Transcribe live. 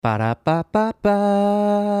Ba-da-ba-ba-ba.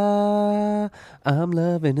 I'm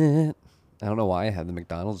loving it. I don't know why I had the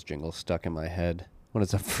McDonald's jingle stuck in my head. What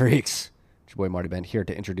is up, freaks? It's your boy Marty Bent here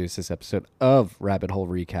to introduce this episode of Rabbit Hole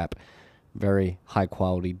Recap. Very high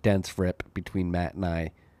quality, dense rip between Matt and I.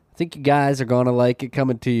 I think you guys are going to like it,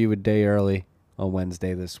 coming to you a day early on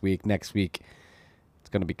Wednesday this week. Next week, it's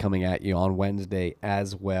going to be coming at you on Wednesday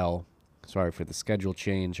as well. Sorry for the schedule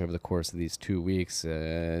change over the course of these 2 weeks.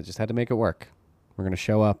 Just had to make it work. We're going to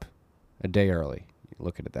show up a day early.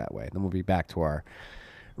 Look at it that way. Then we'll be back to our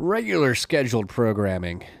regular scheduled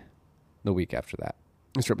programming the week after that.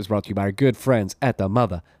 This trip is brought to you by our good friends at the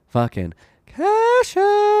motherfucking Cash App.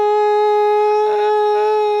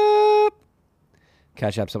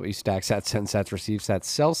 Cash App's what you stack sats, send sats, receive sats,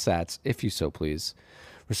 sell sats, if you so please.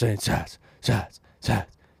 We're saying sats, sats, sats,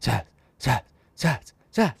 sats, sats, sats,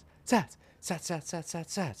 sats, sats.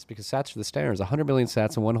 Sats. Because sats for the stairs. 100 million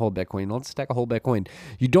sats in one whole Bitcoin. Don't stack a whole Bitcoin.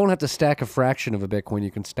 You don't have to stack a fraction of a Bitcoin. You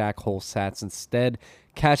can stack whole sats instead.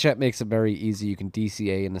 Cash App makes it very easy. You can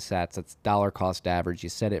DCA in the sats. That's dollar cost average. You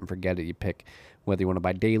set it and forget it. You pick whether you want to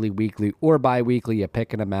buy daily, weekly, or bi-weekly. You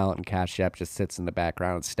pick an amount, and Cash App just sits in the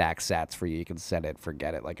background and stacks sats for you. You can set it,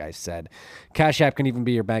 forget it, like I said. Cash App can even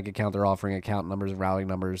be your bank account. They're offering account numbers and routing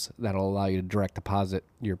numbers that'll allow you to direct deposit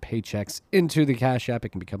your paychecks into the Cash App. It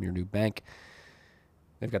can become your new bank.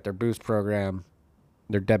 They've got their Boost program,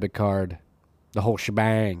 their debit card, the whole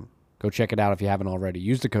shebang. Go check it out if you haven't already.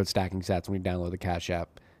 Use the code StackingSats when you download the Cash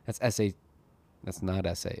App. That's S-A. That's not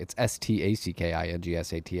S-A. It's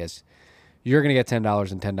STACKINGSATS. You're going to get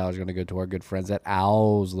 $10, and $10 is going to go to our good friends at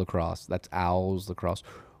Owls Lacrosse. That's Owls Lacrosse.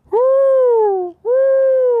 Woo!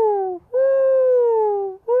 Woo!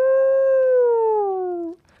 Woo!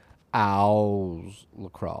 Woo! Owls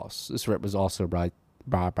Lacrosse. This rep was also brought.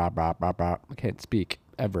 I can't speak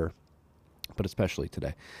ever, but especially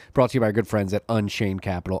today. Brought to you by our good friends at Unchained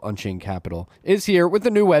Capital. Unchained Capital is here with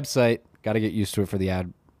a new website. Got to get used to it for the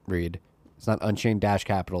ad read. It's not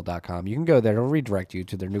unchained-capital.com. You can go there. It'll redirect you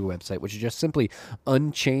to their new website, which is just simply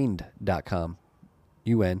unchained.com.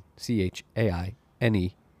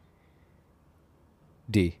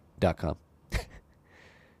 UNCHAINED.com.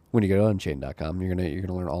 When you go to unchained.com, you're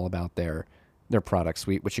gonna learn all about their product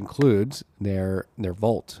suite, which includes their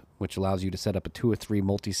Vault, which allows you to set up a 2 or 3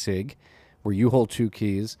 multi-sig where you hold 2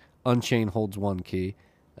 keys, Unchained holds 1 key.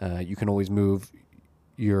 You can always move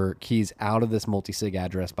your keys out of this multi-sig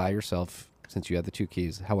address by yourself since you have the 2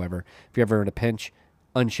 keys. However, if you're ever in a pinch,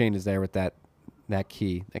 Unchained is there with that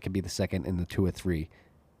key. That could be the second in the 2 or 3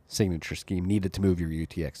 signature scheme needed to move your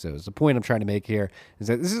UTXOs. The point I'm trying to make here is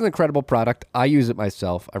that this is an incredible product. I use it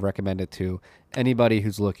myself. I recommend it to anybody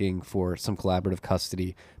who's looking for some collaborative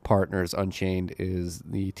custody partners. Unchained is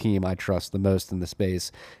the team I trust the most in the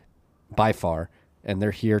space by far, and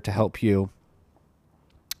they're here to help you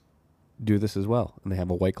do this as well. And they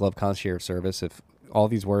have a white glove concierge service. If all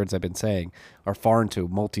these words I've been saying are foreign to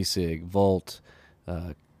multi-sig, Vault,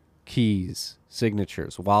 keys,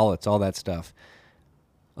 signatures, wallets, all that stuff,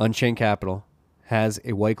 Unchained Capital has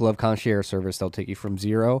a white glove concierge service that'll take you from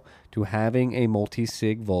zero to having a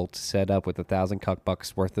multi-sig vault set up with 1,000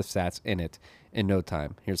 bucks worth of sats in it in no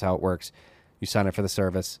time. Here's how it works. You sign up for the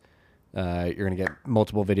service. You're going to get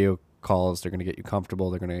multiple video calls. They're going to get you comfortable.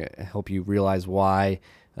 They're going to help you realize why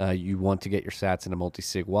you want to get your sats in a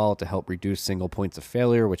multi-sig wallet to help reduce single points of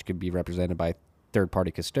failure, which could be represented by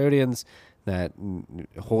third-party custodians that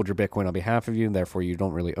hold your Bitcoin on behalf of you, and therefore you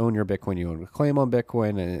don't really own your Bitcoin. You own a claim on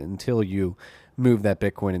Bitcoin, and until you move that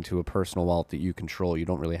Bitcoin into a personal wallet that you control, you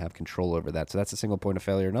don't really have control over that. So that's a single point of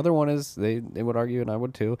failure. Another one is, they would argue, and I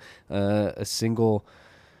would too, a single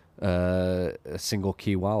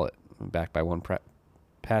key wallet backed by one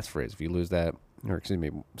passphrase. If you lose that, or excuse me,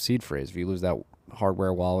 seed phrase, if you lose that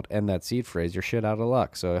hardware wallet and that seed phrase, you're shit out of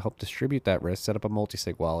luck. So help distribute that risk. Set up a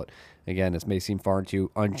multi-sig wallet. Again, this may seem foreign to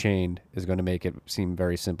you. Unchained is going to make it seem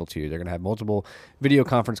very simple to you. They're going to have multiple video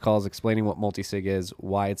conference calls explaining what multi-sig is,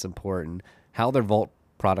 why it's important, how their Vault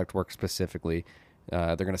product works specifically.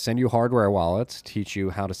 They're going to send you hardware wallets, teach you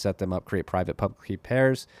how to set them up, create private public key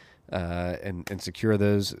pairs, and secure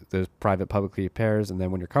those private public key pairs. And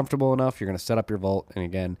then when you're comfortable enough, you're going to set up your Vault. And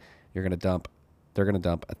again, they're going to dump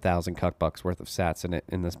 1,000 bucks worth of sats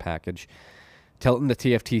in this package. Tell them the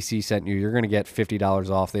TFTC sent you. You're going to get $50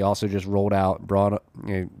 off. They also just brought on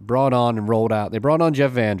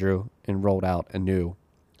Jeff Vandrew and rolled out a new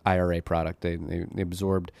IRA product. They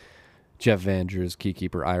absorbed Jeff Vandrew's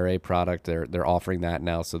Keykeeper IRA product. They're offering that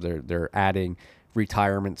now, so they're adding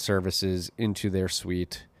retirement services into their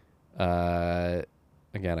suite. Again,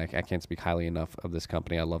 I can't speak highly enough of this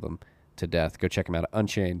company. I love them to death. Go check them out at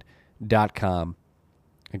unchained.com.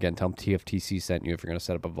 Again, tell them TFTC sent you if you're going to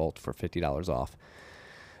set up a vault for $50 off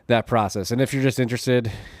that process. And if you're just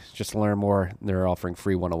interested, just to learn more, they're offering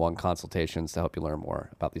free 101 consultations to help you learn more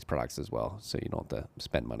about these products as well, so you don't have to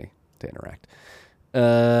spend money to interact.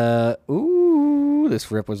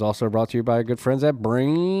 This rip was also brought to you by our good friends at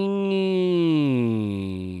Brains.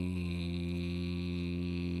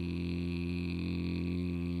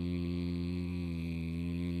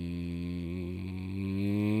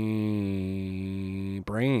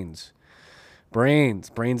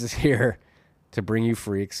 Brains is here to bring you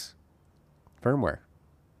freaks firmware.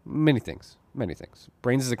 Many things.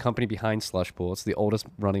 Brains is a company behind Slushpool. It's the oldest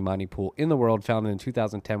running mining pool in the world, founded in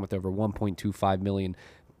 2010 with over 1.25 million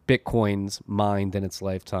Bitcoins mined in its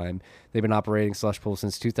lifetime. They've been operating Slushpool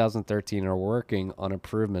since 2013 and are working on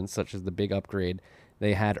improvements such as the big upgrade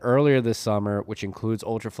they had earlier this summer, which includes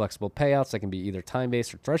ultra-flexible payouts that can be either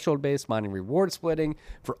time-based or threshold-based, mining reward splitting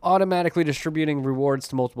for automatically distributing rewards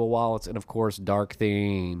to multiple wallets, and, of course, Dark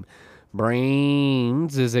Theme.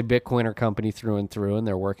 Brains is a Bitcoiner company through and through, and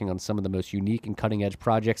they're working on some of the most unique and cutting-edge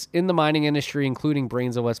projects in the mining industry, including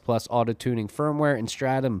Brains OS Plus auto-tuning firmware and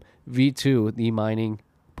Stratum V2, the mining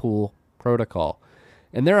pool protocol.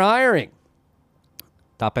 And they're hiring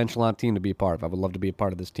top echelon team to be a part of. I would love to be a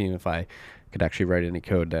part of this team if I could actually write any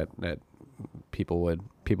code that people would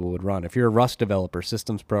run. If you're a Rust developer,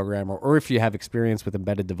 systems programmer, or if you have experience with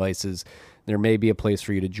embedded devices, there may be a place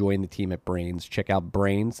for you to join the team at Brains. Check out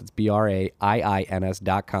Brains, it's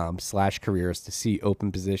BRAIINS.com/careers to see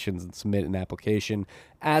open positions and submit an application.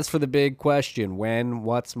 As for the big question, when,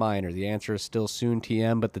 what's miner? The answer is still soon,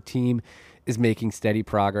 TM, but the team is making steady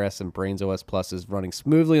progress, and Brains OS Plus is running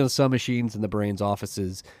smoothly on some machines in the Brains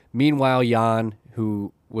offices. Meanwhile, Jan,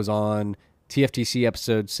 who was on TFTC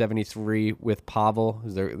episode 73 with Pavel,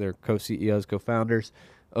 who's their co-CEOs, co-founders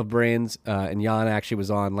of Brains, and Jan actually was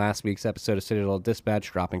on last week's episode of Citadel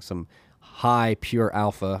Dispatch, dropping some high pure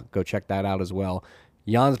alpha. Go check that out as well.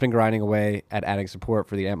 Jan's been grinding away at adding support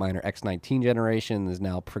for the Antminer X19 generation, is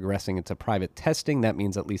now progressing into private testing. That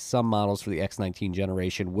means at least some models for the X19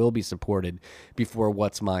 generation will be supported before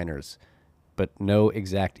What's Miners, but no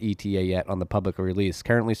exact ETA yet on the public release.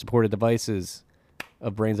 Currently supported devices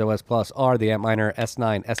of Brains OS Plus are the Antminer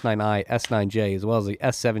S9, S9i, S9j, as well as the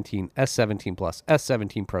S17, S17 Plus,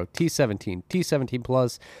 S17 Pro, T17, T17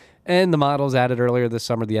 Plus, and the models added earlier this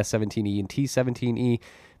summer, the S17e and T17e.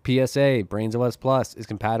 PSA, Brains OS Plus is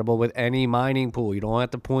compatible with any mining pool. You don't have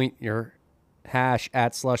to point your hash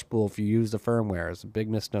at Slushpool if you use the firmware. It's a big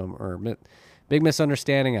misnomer or big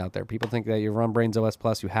misunderstanding out there. People think that you run Brains OS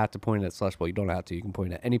Plus, you have to point it at Slushpool. You don't have to. You can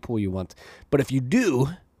point it at any pool you want. But if you do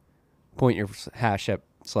point your hash at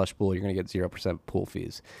Slushpool, you're going to get 0% pool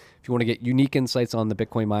fees. If you want to get unique insights on the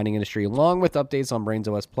Bitcoin mining industry, along with updates on Brains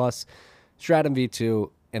OS Plus, Stratum V2,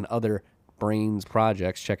 and other Brains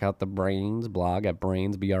projects, check out the Brains blog at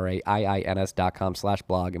Brains,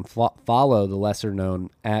 BRAIINS.com/blog, and follow the lesser known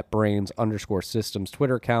at Brains_systems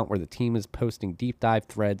Twitter account, where the team is posting deep dive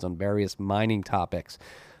threads on various mining topics.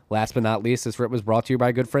 Last but not least, this rip was brought to you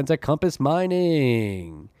by good friends at Compass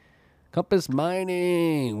Mining. Compass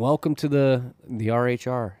Mining, welcome to the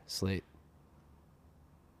RHR slate.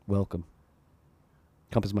 Welcome.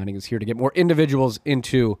 Compass Mining is here to get more individuals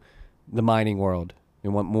into the mining world. We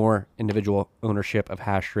want more individual ownership of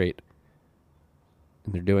hash rate.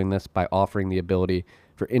 And they're doing this by offering the ability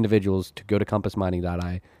for individuals to go to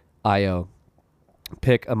compassmining.io,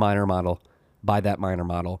 pick a miner model, buy that miner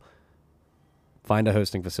model, find a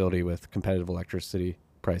hosting facility with competitive electricity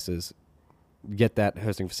prices, get that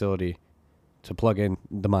hosting facility to plug in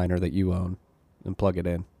the miner that you own and plug it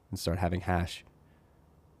in and start having hash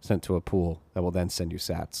sent to a pool that will then send you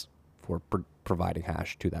sats for providing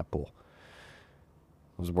hash to that pool.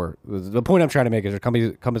 The point I'm trying to make is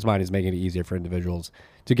Compass Mining is making it easier for individuals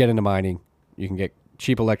to get into mining. You can get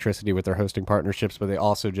cheap electricity with their hosting partnerships, but they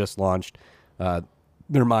also just launched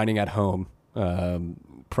their mining at home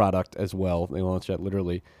product as well. They launched that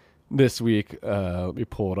literally this week. Let me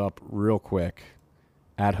pull it up real quick.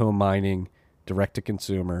 At home mining, direct to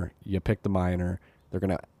consumer. You pick the miner. They're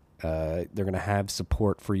gonna have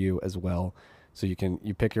support for you as well. So you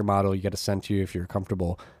pick your model. You get it sent to you if you're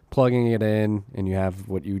comfortable plugging it in, and you have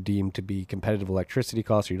what you deem to be competitive electricity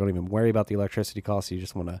costs, or you don't even worry about the electricity costs. You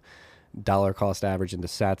just want to dollar cost average into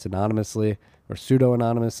sats anonymously or pseudo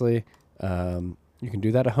anonymously. You can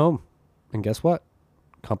do that at home. And guess what?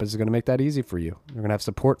 Compass is going to make that easy for you. They're going to have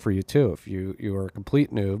support for you too. If you are a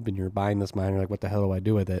complete noob and you're buying this miner, like, what the hell do I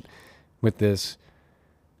do with it? With this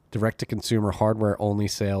direct to consumer hardware only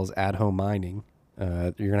sales at home mining,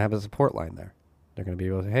 you're going to have a support line there. They're going to be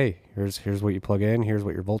able to, hey, here's what you plug in. Here's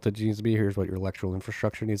what your voltage needs to be. Here's what your electrical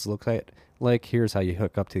infrastructure needs to look like. Here's how you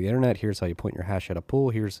hook up to the internet. Here's how you point your hash at a pool.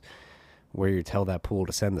 Here's where you tell that pool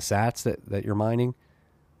to send the sats that you're mining.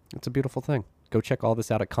 It's a beautiful thing. Go check all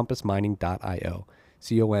this out at compassmining.io.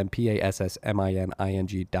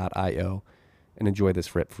 COMPASSMINING.io. And enjoy this,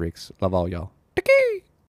 Frit Freaks. Love all y'all. Tiki!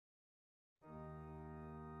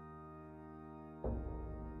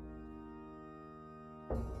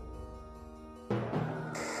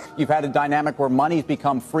 You've had a dynamic where money's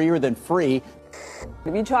become freer than free.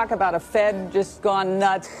 If you talk about a Fed just gone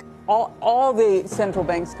nuts, all the central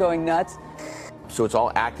banks going nuts. So it's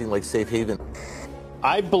all acting like safe haven.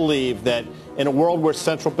 I believe that in a world where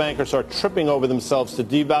central bankers are tripping over themselves to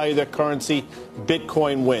devalue their currency,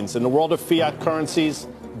 Bitcoin wins. In the world of fiat currencies,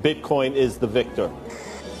 Bitcoin is the victor.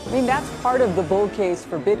 I mean, that's part of the bull case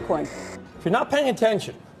for Bitcoin. If you're not paying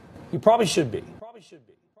attention, you probably should be.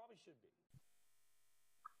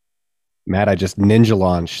 Matt, I just ninja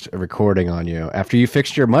launched a recording on you. After you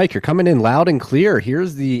fixed your mic, you're coming in loud and clear.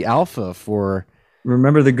 Here's the alpha for...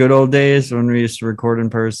 Remember the good old days when we used to record in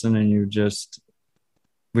person and we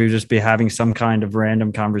would just be having some kind of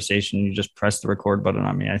random conversation. You just press the record button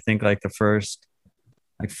on me. I think like the first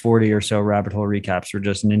 40 or so rabbit hole recaps were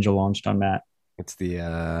just ninja launched on Matt. It's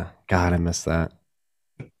the, God, I missed that.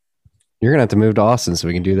 You're going to have to move to Austin so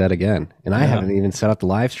we can do that again. And I haven't even set up the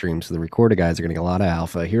live stream, so the recorded guys are going to get a lot of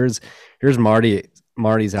alpha. Here's Marty's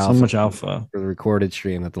alpha. So much alpha. For the recorded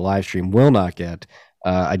stream that the live stream will not get.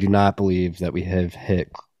 I do not believe that we have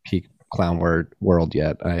hit peak clown world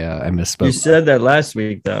yet. I misspoke. You said that last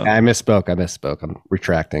week, though. I misspoke. I'm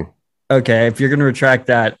retracting. Okay, if you're going to retract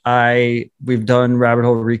that, we've done Rabbit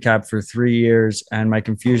Hole Recap for 3 years, and my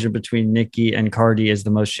confusion between Nikki and Cardi is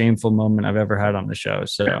the most shameful moment I've ever had on the show.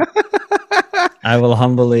 So I will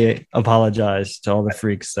humbly apologize to all the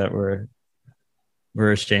freaks that were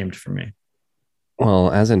ashamed for me.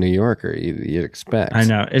 Well, as a New Yorker, you'd expect. I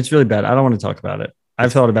know. It's really bad. I don't want to talk about it.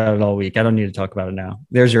 I've thought about it all week. I don't need to talk about it now.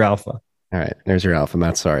 There's your alpha. All right. There's your alpha.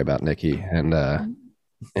 Matt, sorry about Nikki and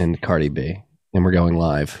Cardi B. And we're going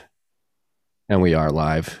live. And we are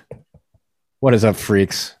live. What is up,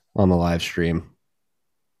 freaks, on the live stream?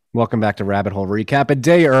 Welcome back to Rabbit Hole Recap. A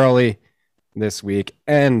day early this week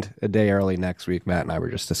and a day early next week. Matt and I were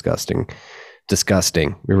just disgusting.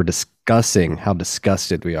 We were discussing how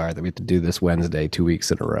disgusted we are that we have to do this Wednesday 2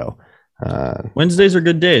 weeks in a row. Wednesdays are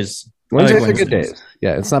good days. Wednesdays are good days.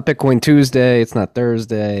 Yeah, it's not Bitcoin Tuesday. It's not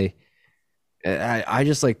Thursday. I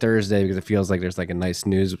just like Thursday because it feels like there's like a nice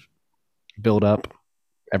news build up.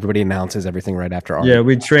 Everybody announces everything right after our... Yeah,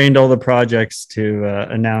 we trained all the projects to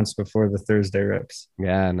announce before the Thursday rips.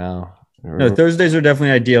 Yeah, no, Thursdays are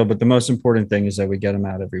definitely ideal, but the most important thing is that we get them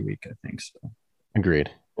out every week, I think so. Agreed.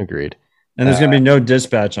 And there's going to be no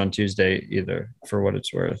dispatch on Tuesday either, for what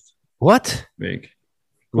it's worth. What?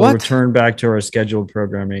 We'll return back to our scheduled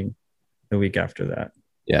programming the week after that.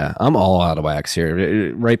 Yeah, I'm all out of wax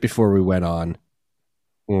here. Right before we went on,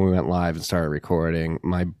 when we went live and started recording,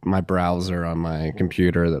 my browser on my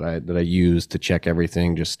computer that I use to check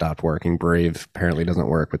everything just stopped working. Brave apparently doesn't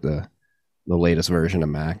work with the latest version of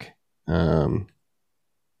Mac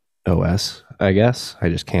OS, I guess. I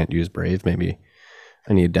just can't use Brave. Maybe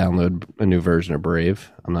I need to download a new version of Brave.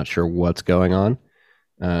 I'm not sure what's going on.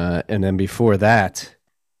 And then before that,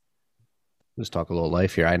 let's talk a little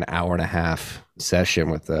life here. I had an hour and a half session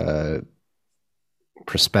with a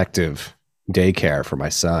prospective daycare for my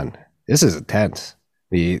son. This is intense.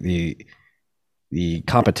 The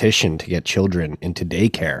competition to get children into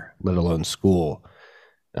daycare, let alone school,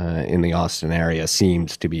 in the Austin area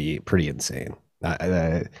seems to be pretty insane.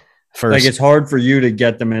 First, like it's hard for you to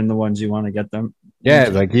get them in the ones you want to get them. Yeah,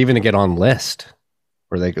 like even to get on list,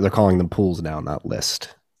 or they're calling them pools now, not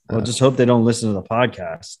list. Well, just hope they don't listen to the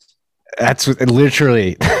podcast. That's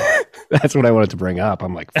literally that's what I wanted to bring up.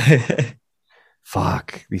 I'm like,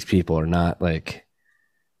 fuck, these people are not like,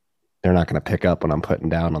 they're not going to pick up what I'm putting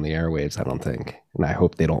down on the airwaves, I don't think. And I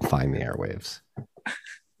hope they don't find the airwaves.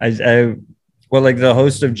 Well, like the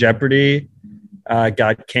host of Jeopardy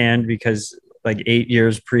got canned because like 8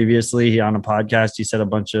 years previously, on a podcast, he said a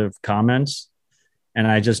bunch of comments. And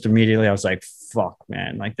I just immediately, I was like, fuck,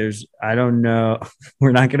 man. Like I don't know.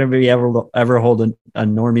 We're not going to be ever hold a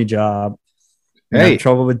normie job. We're going to have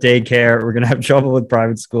trouble with daycare. We're going to have trouble with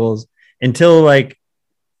private schools until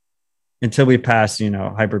we pass,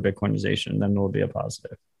 hyper Bitcoinization, then it'll be a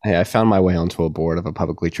positive. Hey, I found my way onto a board of a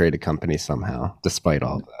publicly traded company somehow, despite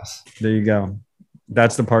all of this. There you go.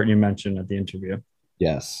 That's the part you mentioned at the interview.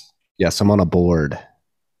 Yes, I'm on a board.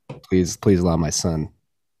 Please allow my son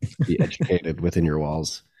to be educated within your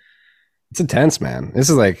walls. It's intense, man. This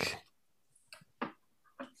is like,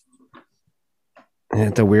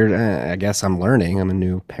 It's a weird. I guess I'm learning. I'm a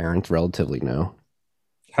new parent, relatively new.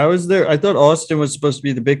 How is there? I thought Austin was supposed to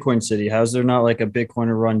be the Bitcoin city. How's there not like a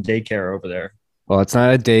Bitcoiner run daycare over there? Well, it's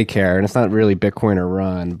not a daycare, and it's not really Bitcoiner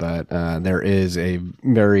run, but there is a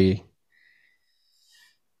very,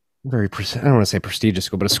 very. I don't want to say prestigious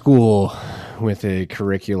school, but a school with a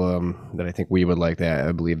curriculum that I think we would like. That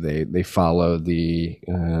I believe they follow the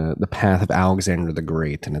path of Alexander the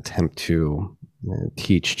Great, and attempt to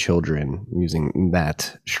teach children using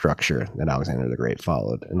that structure that Alexander the Great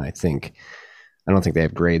followed. And I don't think they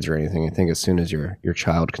have grades or anything. I think as soon as your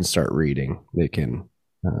child can start reading, they can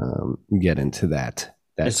get into that.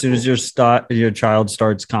 As soon as your child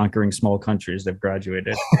starts conquering small countries, they've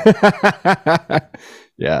graduated.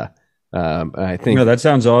 Yeah. I think No, that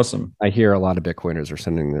sounds awesome. I hear a lot of Bitcoiners are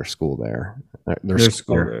sending their school there, their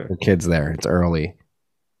kids there. It's early.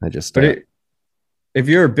 But if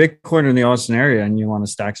you're a Bitcoiner in the Austin area and you want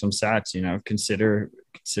to stack some sats, consider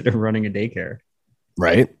running a daycare.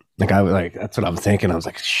 Right. That's what I'm thinking. I was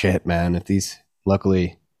like, shit, man.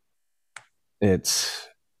 Luckily, it's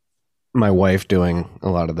my wife doing a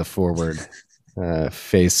lot of the forward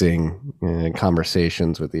facing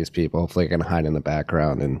conversations with these people. Hopefully I can hide in the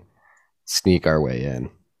background and sneak our way in.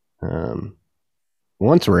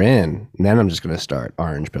 Once we're in, then I'm just going to start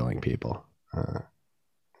orange pilling people. I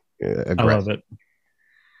love it.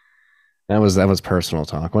 That was personal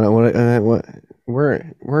talk.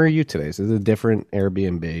 Where are you today? Is it a different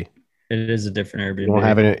Airbnb? It is a different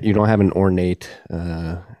Airbnb. You don't have an ornate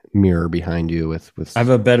mirror behind you with. I have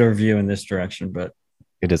a better view in this direction, but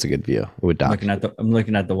it is a good view. It would dock. I'm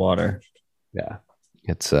looking at the water. Yeah,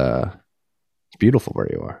 it's beautiful where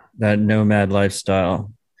you are. That nomad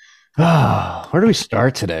lifestyle. Where do we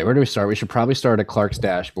start today? We should probably start at Clark's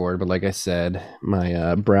dashboard, but like I said,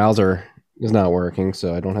 my browser is not working,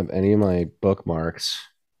 so I don't have any of my bookmarks.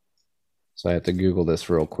 So I have to Google this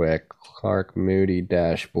real quick. Clark Moody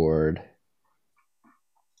dashboard.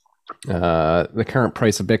 The current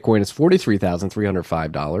price of Bitcoin is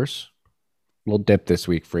 $43,305. We'll dip this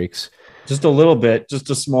week, freaks. Just a little bit, just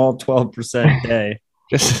a small 12% day.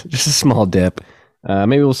 just a small dip.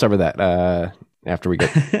 Maybe we'll start with that after we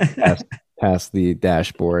get past the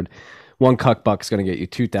dashboard. One cuck buck is going to get you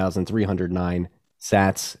 2,309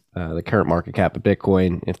 sats. The current market cap of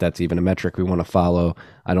Bitcoin, if that's even a metric we want to follow.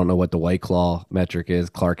 I don't know what the White Claw metric is.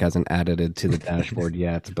 Clark hasn't added it to the dashboard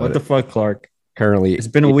yet. But what the fuck, Clark? Currently, it's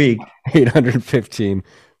been a week.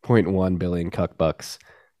 815.1 billion cuck bucks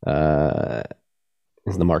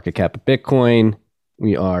is the market cap of Bitcoin.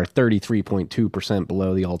 We are 33.2%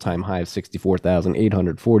 below the all-time high of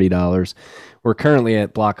 $64,840. We're currently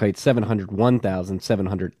at block height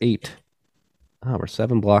 701,708. Oh, we're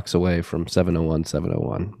 7 blocks away from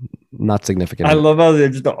 701. Not significant. I love how they're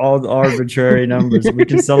just all arbitrary numbers. We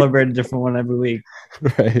can celebrate a different one every week.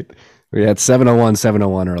 Right. We had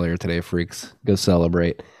 701 earlier today, freaks. Go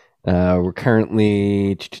celebrate. We're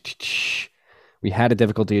currently... We had a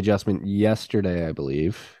difficulty adjustment yesterday, I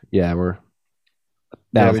believe. Yeah, we're...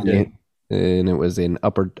 Yeah, we did. And it was an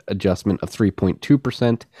upward adjustment of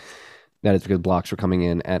 3.2%. That is because blocks were coming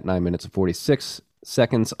in at 9 minutes and 46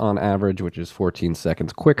 seconds on average, which is 14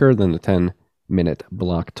 seconds quicker than the 10-minute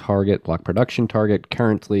block production target.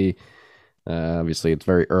 Currently, obviously, it's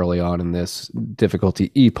very early on in this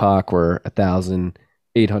difficulty epoch. We're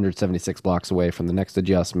 1,876 blocks away from the next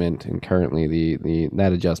adjustment, and currently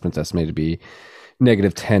that adjustment's estimated to be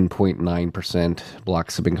negative 10.9%.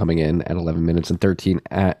 Blocks have been coming in at 11 minutes and 13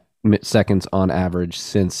 seconds on average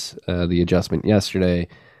since the adjustment yesterday.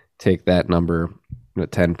 Take that number,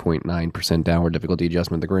 10.9% downward difficulty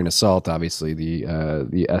adjustment, the grain of salt. Obviously,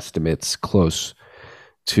 the estimates close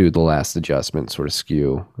to the last adjustment sort of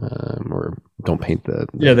skew, or don't paint the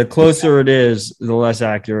the closer it is, the less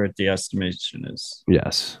accurate the estimation is.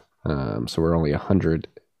 Yes. So we're only 100.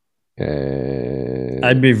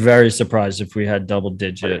 I'd be very surprised if we had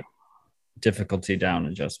double-digit difficulty down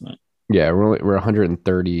adjustment. Yeah, we're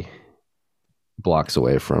 130 blocks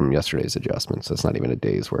away from yesterday's adjustment, so it's not even a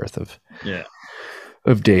day's worth of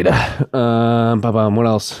data. What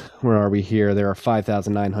else? Where are we here? There are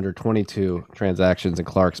 5,922 transactions in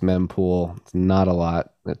Clark's mempool. It's not a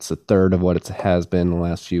lot. It's a third of what it has been the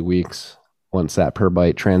last few weeks. 1 sat per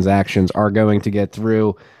byte. Transactions are going to get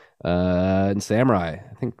through. And Samurai,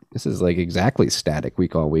 I think this is like exactly static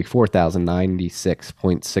week on week.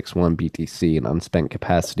 4,096.61 BTC in unspent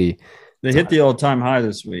capacity. They hit the all-time high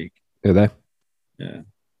this week. Did they? Yeah.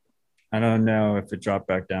 I don't know if it dropped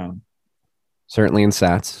back down. Certainly in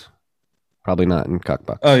sats. Probably not in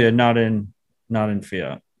cuckbucks. Oh yeah, not in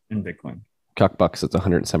fiat, in Bitcoin. Cuckbucks, it's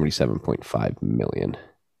 177.5 million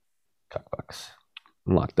cuckbucks.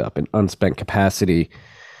 locked up in unspent capacity.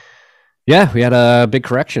 Yeah, we had a big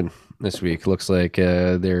correction this week. Looks like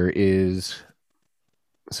there is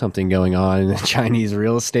something going on in the Chinese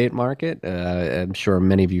real estate market. I'm sure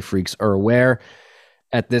many of you freaks are aware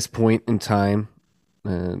at this point in time.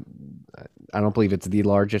 I don't believe it's the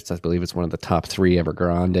largest. I believe it's one of the top 3,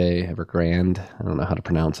 Evergrande. I don't know how to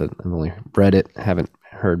pronounce it. I've only read it. I haven't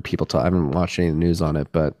heard people talk. I haven't watched any news on it,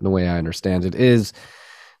 but the way I understand it is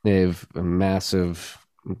they have a massive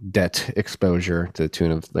debt exposure to the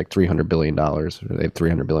tune of like $300 billion. They have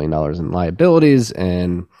 $300 billion in liabilities,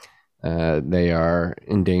 and they are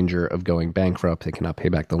in danger of going bankrupt. They cannot pay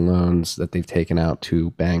back the loans that they've taken out to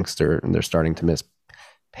banks. They're starting to miss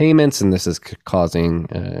payments, and this is causing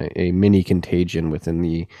a mini contagion within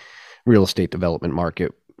the real estate development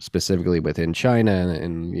market, specifically within China.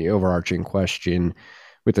 And the overarching question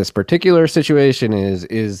with this particular situation is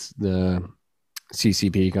the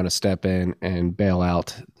CCP going to step in and bail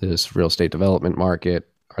out this real estate development market?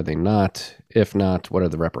 Are they not? If not, what are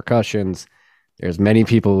the repercussions? There's many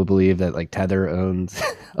people who believe that like Tether owns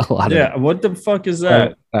a lot of. Yeah, what the fuck is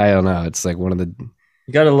that? I don't know. It's like one of the.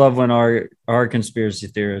 You gotta love when our conspiracy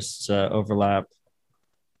theorists overlap.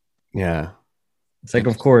 Yeah, it's like,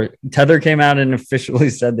 of course, Tether came out and officially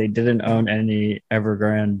said they didn't own any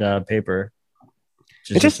Evergrande paper.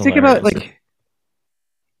 Just think about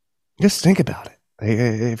just think about it. Like,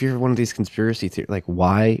 if you're one of these conspiracy theories, like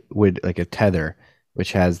why would like a Tether,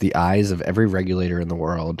 which has the eyes of every regulator in the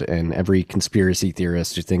world and every conspiracy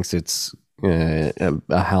theorist who thinks it's a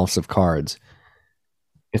house of cards,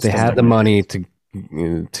 if they had the money to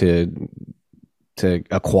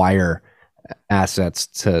acquire assets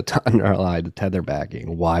to underlie the Tether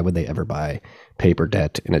backing, why would they ever buy paper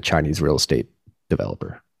debt in a Chinese real estate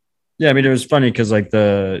developer? Yeah, I mean, it was funny because like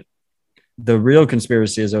the real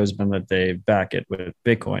conspiracy has always been that they back it with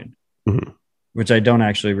Bitcoin, which I don't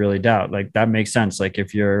actually really doubt. Like that makes sense. Like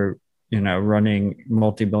if you're running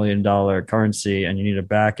multi-billion-dollar currency and you need to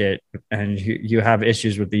back it, and you have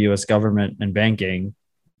issues with the U.S. government and banking,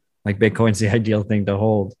 like Bitcoin's the ideal thing to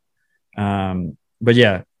hold. But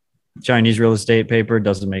yeah, Chinese real estate paper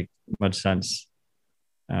doesn't make much sense.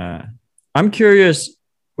 I'm curious,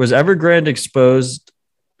 was Evergrande exposed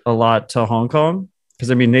a lot to Hong Kong? Because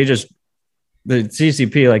I mean, the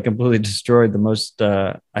CCP like completely destroyed the most,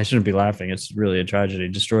 I shouldn't be laughing, it's really a tragedy,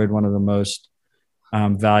 destroyed one of the most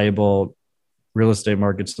valuable real estate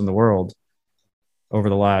markets in the world over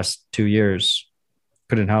the last 2 years.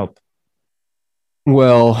 Couldn't help.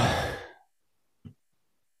 Well,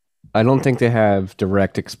 I don't think they have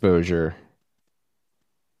direct exposure.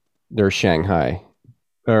 They're Shanghai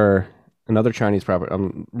or another Chinese property.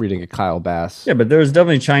 I'm reading a Kyle Bass. Yeah, but there's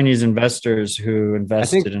definitely Chinese investors who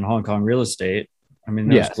invested in Hong Kong real estate. I mean,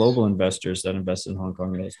 there's global investors that invested in Hong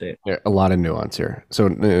Kong real estate. Yeah, a lot of nuance here.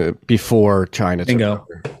 So before China took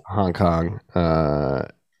over Hong Kong,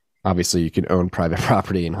 obviously you can own private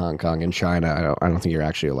property in Hong Kong. In China, I don't think you're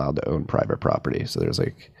actually allowed to own private property. So there's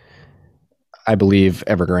like, I believe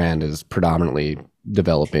Evergrande is predominantly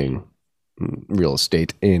developing real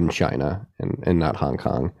estate in China and not Hong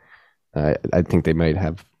Kong. I think they might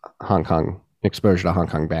have Hong Kong exposure to Hong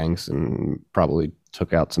Kong banks and probably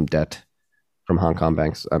took out some debt from Hong Kong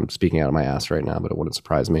banks. I'm speaking out of my ass right now, but it wouldn't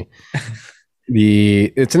surprise me.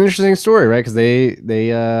 It's an interesting story, right? Because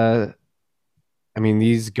I mean,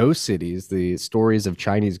 these ghost cities, the stories of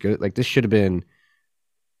Chinese ghost, like this should have been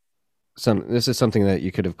this is something that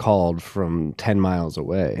you could have called from 10 miles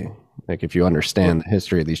away. Like if you understand the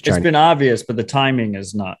history of these Chinese. It's been obvious, but the timing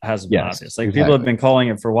hasn't been obvious. Like people have been calling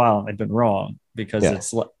it for a while and they've been wrong because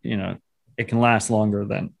it's, it can last longer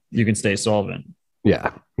than you can stay solvent.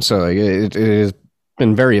 Yeah. So like, it has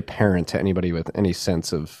been very apparent to anybody with any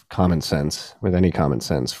sense of common sense,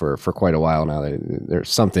 for quite a while now. There's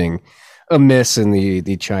something amiss in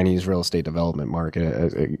the Chinese real estate development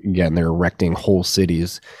market. Again, they're erecting whole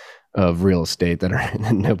cities of real estate that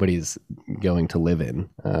nobody's going to live in.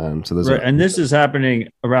 So those and this is happening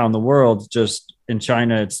around the world. Just in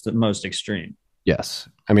China, it's the most extreme. Yes.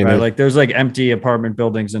 I mean, like there's like empty apartment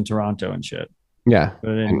buildings in Toronto and shit. Yeah.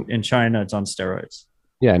 But in China, it's on steroids.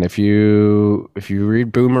 Yeah. And if you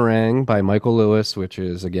read Boomerang by Michael Lewis, which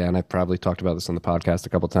is, again, I've probably talked about this on the podcast a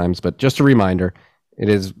couple of times, but just a reminder, it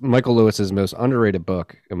is Michael Lewis's most underrated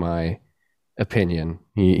book, in my opinion.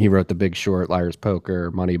 He wrote The Big Short, Liar's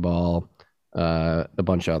Poker, Moneyball, a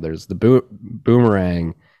bunch of others. The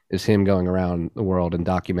Boomerang is him going around the world and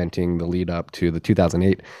documenting the lead up to the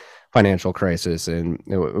 2008 financial crisis. And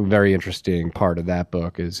a very interesting part of that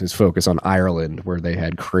book is his focus on Ireland, where they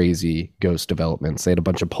had crazy ghost developments. They had a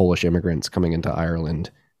bunch of Polish immigrants coming into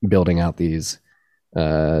Ireland, building out these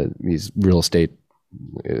real estate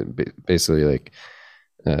Basically like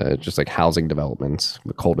just like housing developments,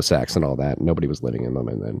 the cul-de-sacs and all that. Nobody was living in them,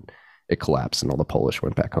 and then it collapsed, and all the Polish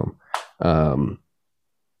went back home.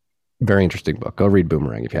 Very interesting book. Go read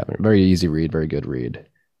Boomerang if you haven't. Very easy read, very good read.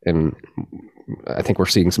 And I think we're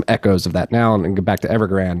seeing some echoes of that now. And go back to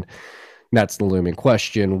Evergrande. That's the looming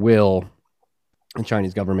question. Will the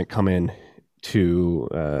Chinese government come in to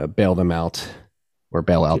bail them out, or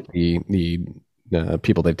bail out the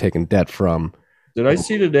people they've taken debt from? Did I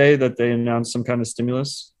see today that they announced some kind of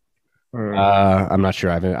stimulus? Or I'm not sure.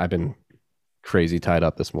 I've been crazy tied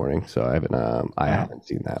up this morning, so I haven't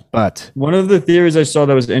seen that. But one of the theories I saw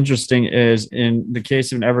that was interesting is, in the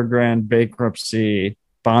case of an Evergrande bankruptcy,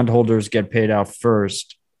 bondholders get paid out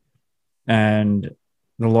first, and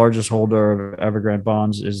the largest holder of Evergrande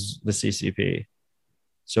bonds is the CCP.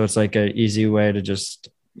 So it's like an easy way to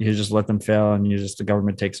you just let them fail, and the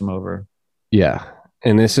government takes them over. Yeah,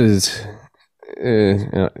 and this is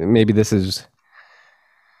maybe this is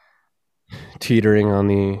teetering on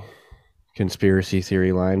the conspiracy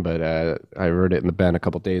theory line, but I wrote it in the Ben a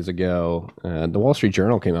couple days ago. The Wall Street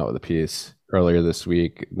Journal came out with a piece earlier this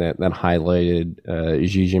week that highlighted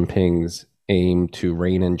Xi Jinping's aim to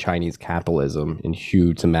rein in Chinese capitalism in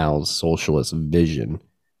Hu Jintao socialist vision.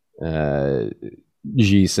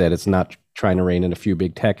 Xi said it's not trying to rein in a few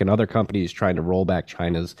big tech and other companies, trying to roll back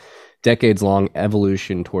China's decades-long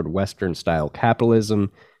evolution toward Western-style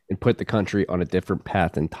capitalism and put the country on a different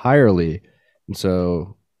path entirely. And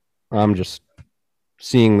so I'm just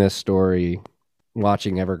seeing this story,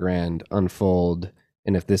 watching Evergrande unfold,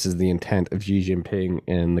 and if this is the intent of Xi Jinping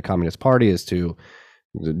and the Communist Party, is to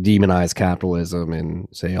demonize capitalism and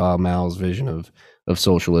say, oh, Mao's vision of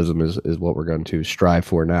socialism is what we're going to strive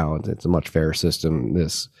for now. It's a much fairer system.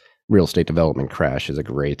 This real estate development crash is a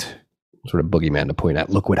great sort of boogeyman to point at.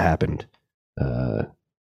 Look what happened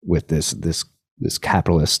with this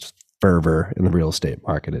capitalist fervor in the real estate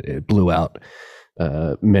market. It blew out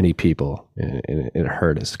many people, and it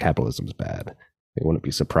hurt us. Capitalism's bad. They wouldn't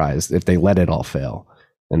be surprised if they let it all fail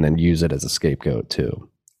and then use it as a scapegoat to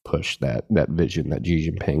push that vision that Xi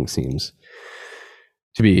Jinping seems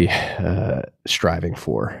to be striving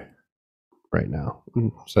for right now.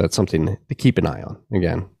 So that's something to keep an eye on.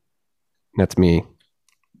 Again, that's me.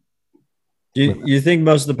 You think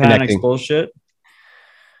most of the panic's bullshit?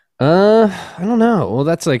 I don't know. Well,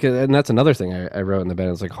 that's and that's another thing I wrote in the bed.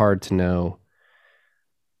 It's like hard to know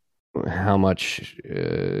how much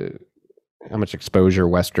exposure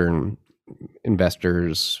Western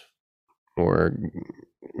investors or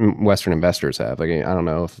Western investors have. Like, I don't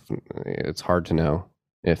know if it's hard to know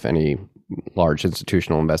if any large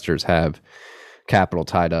institutional investors have capital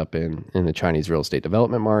tied up in the Chinese real estate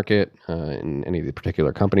development market, in any of the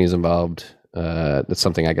particular companies involved. That's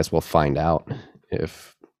something I guess we'll find out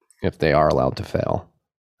if they are allowed to fail.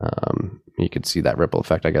 You could see that ripple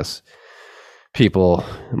effect. I guess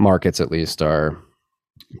markets at least, are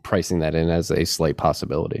pricing that in as a slight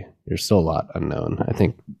possibility. There's still a lot unknown. I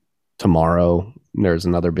think tomorrow there's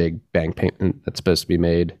another big bank payment that's supposed to be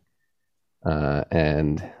made,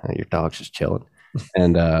 and your dog's just chilling,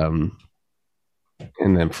 and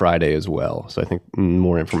then Friday as well. So I think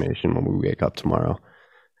more information when we wake up tomorrow.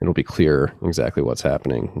 It'll be clear exactly what's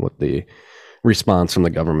happening, what the response from the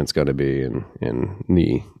government's going to be, and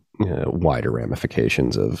the wider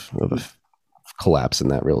ramifications of a collapse in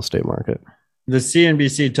that real estate market. The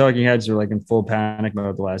CNBC talking heads are like in full panic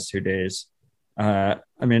mode the last 2 days. I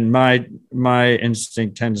mean, my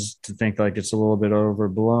instinct tends to think like it's a little bit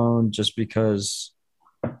overblown, just because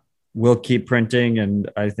we'll keep printing, and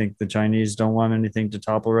I think the Chinese don't want anything to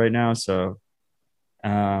topple right now. So,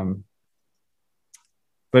 but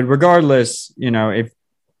regardless,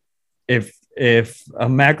 if a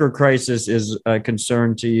macro crisis is a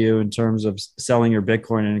concern to you in terms of selling your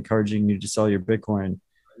Bitcoin and encouraging you to sell your Bitcoin,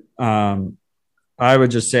 I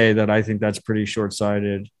would just say that I think that's pretty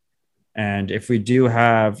short-sighted. And if we do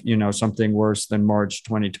have, something worse than March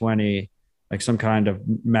 2020, like some kind of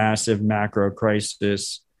massive macro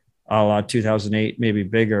crisis, a la 2008, maybe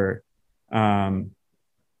bigger,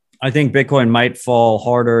 I think Bitcoin might fall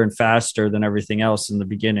harder and faster than everything else in the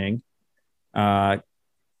beginning. There'll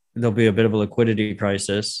be a bit of a liquidity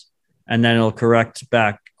crisis, and then it'll correct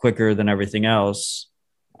back quicker than everything else.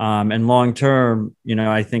 And long term,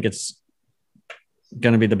 I think it's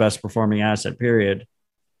going to be the best performing asset, period.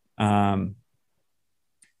 So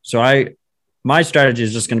my strategy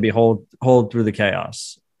is just going to be hold through the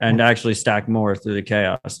chaos and actually stack more through the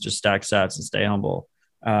chaos. Just stack sats and stay humble.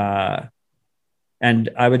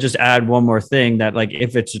 And I would just add one more thing, that like,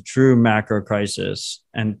 if it's a true macro crisis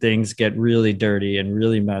and things get really dirty and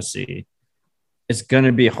really messy, it's going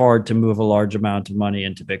to be hard to move a large amount of money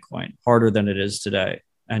into Bitcoin, harder than it is today.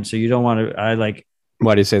 And so you don't want to,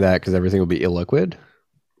 Why do you say that? Because everything will be illiquid,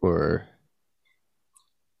 or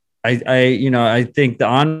I think the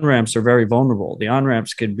on ramps are very vulnerable. The on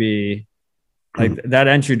ramps could be like that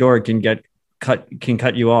entry door can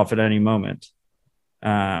cut you off at any moment.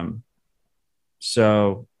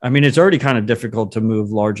 So, I mean, it's already kind of difficult to move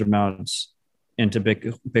large amounts into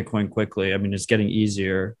Bitcoin quickly. I mean, it's getting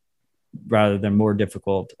easier rather than more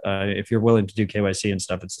difficult. If you're willing to do KYC and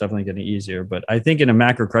stuff, it's definitely getting easier. But I think in a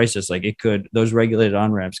macro crisis, like those regulated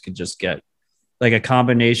on ramps could just get like a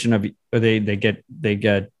combination of, or they get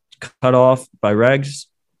cut off by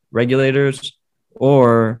regulators,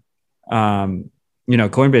 or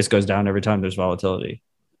Coinbase goes down every time there's volatility.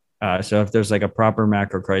 So if there's like a proper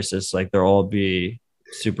macro crisis, like they'll all be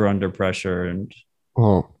super under pressure. And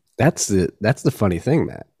well, that's the funny thing,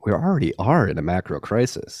 Matt. We already are in a macro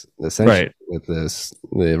crisis, essentially, right, with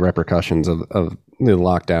the repercussions of the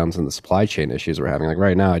lockdowns and the supply chain issues we're having. Like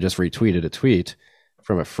right now, I just retweeted a tweet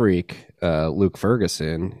from a freak, Luke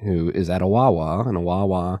Ferguson, who is at a Wawa, and a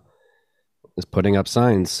Wawa is putting up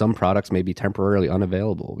signs. Some products may be temporarily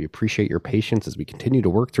unavailable. We appreciate your patience as we continue to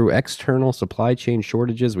work through external supply chain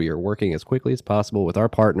shortages. We are working as quickly as possible with our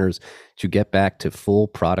partners to get back to full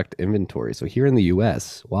product inventory. So here in the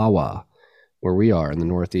U.S., Wawa, where we are in the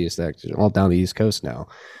Northeast, all down the East Coast now,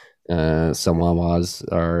 some Wawas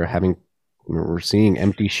we're seeing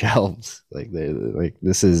empty shelves. Like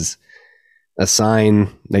this is a sign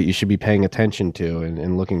that you should be paying attention to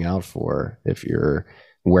and looking out for if you're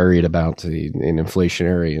worried about an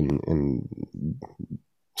inflationary and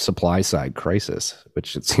supply side crisis,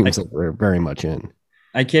 which it seems like we're very much in.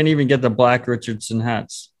 I can't even get the black Richardson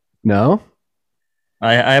hats. No?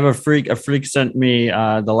 I have a freak sent me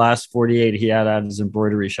the last 48 he had at his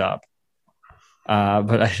embroidery shop.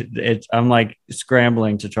 But I'm like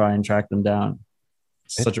scrambling to try and track them down.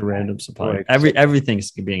 It's such a random supply.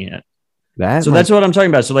 Everything's being hit. That's what I'm talking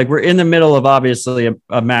about. So like we're in the middle of obviously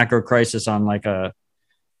a macro crisis on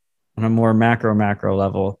a more macro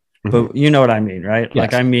level, but you know what I mean, right? Yes.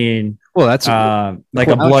 Like, I mean, well, that's like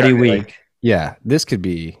a bloody week. Yeah, this could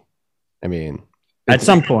be, I mean, at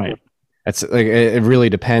some point. It's like it really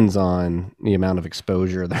depends on the amount of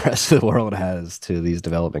exposure the rest of the world has to these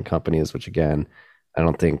development companies, which again, I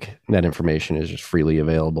don't think that information is just freely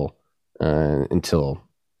available until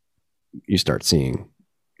you start seeing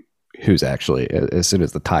who's actually, as soon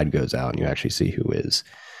as the tide goes out and you actually see who is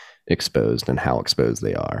exposed and how exposed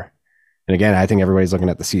they are. And again, I think everybody's looking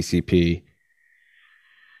at the CCP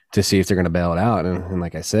to see if they're going to bail it out. And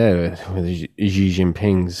like I said, with Xi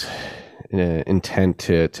Jinping's intent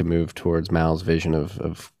to move towards Mao's vision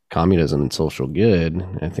of communism and social good,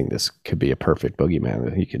 I think this could be a perfect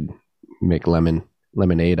boogeyman. He could make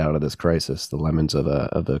lemonade out of this crisis, the lemons of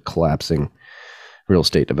a collapsing real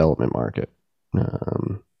estate development market.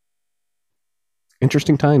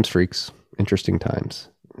 Interesting times, freaks. Interesting times.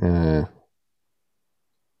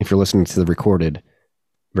 If you're listening to the recorded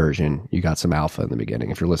version, you got some alpha in the beginning.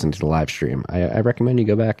 If you're listening to the live stream, I recommend you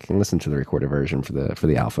go back and listen to the recorded version for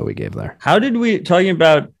the alpha we gave there. How did we talking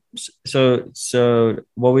about? So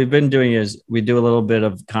what we've been doing is we do a little bit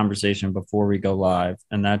of conversation before we go live,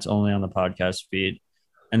 and that's only on the podcast feed.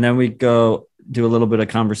 And then we go do a little bit of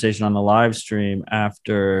conversation on the live stream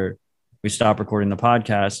after we stop recording the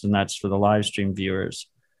podcast, and that's for the live stream viewers.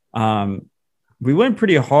 We went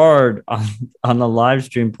pretty hard on the live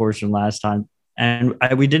stream portion last time, and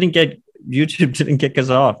YouTube didn't kick us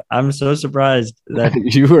off. I'm so surprised that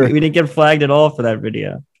we didn't get flagged at all for that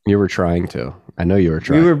video. You were trying to. I know you were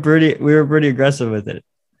trying. We were pretty aggressive with it.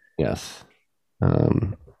 Yes.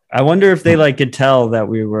 I wonder if they could tell that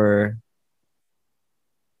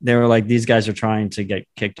they were like, these guys are trying to get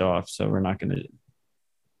kicked off, so we're not gonna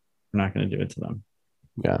do it to them.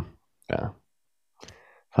 Yeah.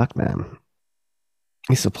 Fuck, man.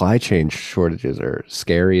 These supply chain shortages are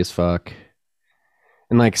scary as fuck.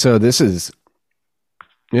 And so this is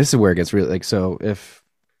where it gets really so if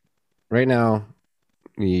right now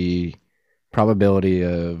the probability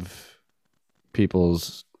of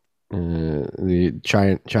people's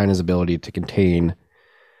China's ability to contain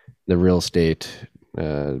the real estate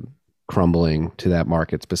crumbling to that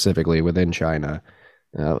market specifically within China,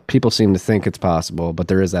 people seem to think it's possible, but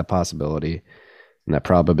there is that possibility. And that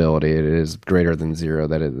probability, it is greater than zero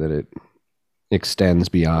that it extends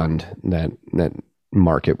beyond that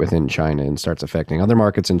market within China and starts affecting other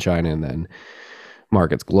markets in China and then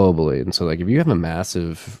markets globally. And so, if you have a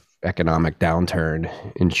massive economic downturn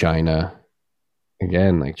in China,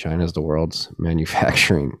 again, China is the world's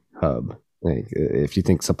manufacturing hub. If you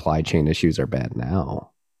think supply chain issues are bad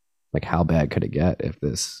now, Like, how bad could it get if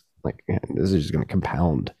this is just going to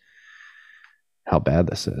compound how bad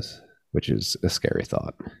this is, which is a scary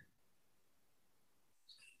thought.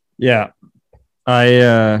 Yeah.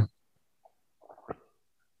 I'm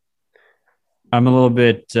a little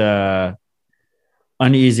bit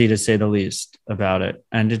uneasy, to say the least, about it.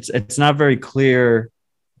 And it's not very clear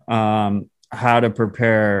how to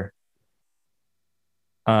prepare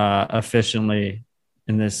efficiently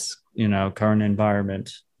in this, current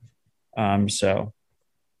environment. So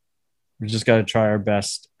we just got to try our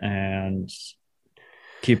best and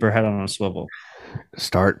keep our head on a swivel.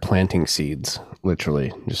 Start planting seeds,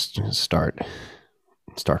 literally. Just start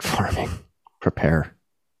farming. Prepare.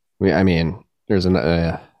 We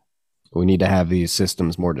need to have these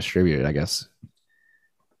systems more distributed, I guess.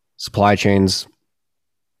 Supply chains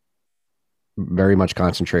very much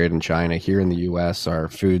concentrated in China. Here in the US, our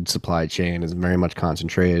food supply chain is very much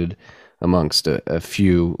concentrated amongst a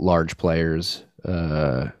few large players,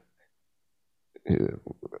 a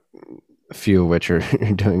few of which are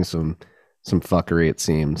doing some fuckery, it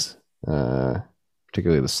seems,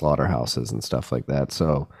 particularly the slaughterhouses and stuff like that.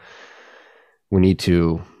 So we need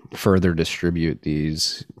to further distribute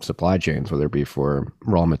these supply chains, whether it be for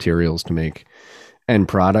raw materials to make end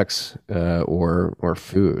products or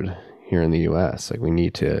food here in the US. Like, we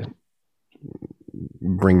need to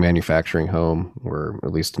bring manufacturing home, or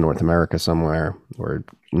at least to North America somewhere, or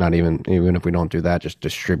not even if we don't do that, just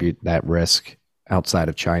distribute that risk outside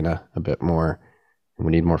of China a bit more.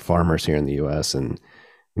 We need more farmers here in the US, and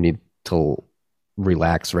we need to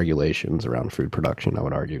relax regulations around food production, I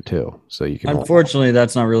would argue, too. So you can. Unfortunately,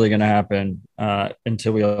 that's not really going to happen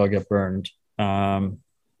until we all get burned. And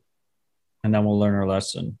then we'll learn our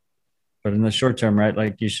lesson. But in the short term, right,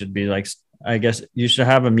 like, you should be like, I guess you should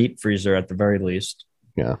have a meat freezer at the very least.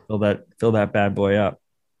 Yeah. Fill that bad boy up.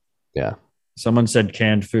 Yeah. Someone said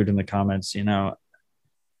canned food in the comments,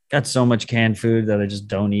 got so much canned food that I just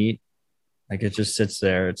don't eat. Like, it just sits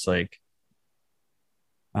there. It's like,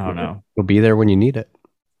 I don't know. It'll be there when you need it.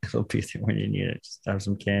 It'll be there when you need it. Just have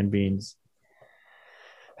some canned beans.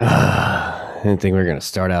 I didn't think we were going to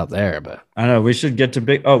start out there, but I know we should get to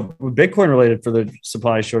Bitcoin related for the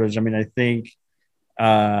supply shortage. I mean, I think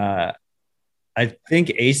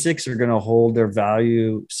ASICs are going to hold their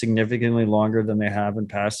value significantly longer than they have in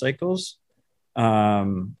past cycles,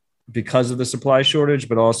 because of the supply shortage,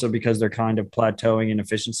 but also because they're kind of plateauing in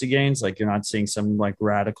efficiency gains. Like, you're not seeing some like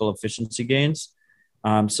radical efficiency gains.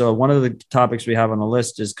 So one of the topics we have on the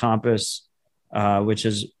list is Compass, which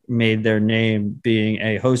has made their name being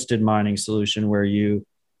a hosted mining solution where you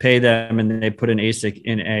pay them and they put an ASIC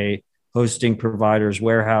in a hosting provider's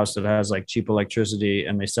warehouse that has like cheap electricity,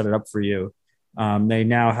 and they set it up for you. They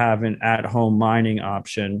now have an at-home mining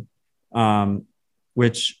option,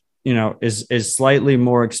 which, is slightly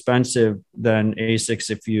more expensive than ASICs.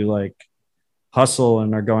 If you like hustle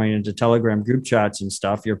and are going into Telegram group chats and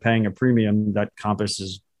stuff, you're paying a premium. That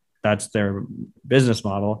Compass that's their business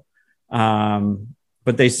model.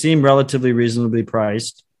 But they seem relatively reasonably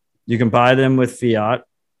priced. You can buy them with fiat,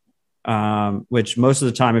 which most of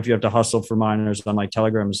the time, if you have to hustle for miners on like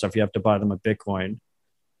Telegram and stuff, you have to buy them with Bitcoin.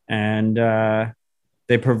 And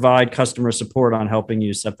they provide customer support on helping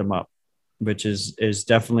you set them up, which is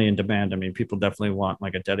definitely in demand. I mean, people definitely want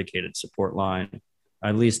like a dedicated support line,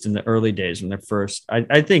 at least in the early days when they're first.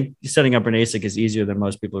 I think setting up an ASIC is easier than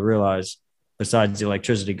most people realize. Besides the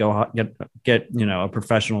electricity, go get a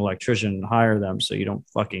professional electrician and hire them so you don't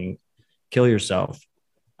fucking kill yourself.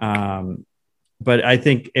 But I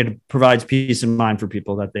think it provides peace of mind for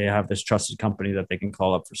people that they have this trusted company that they can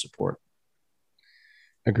call up for support.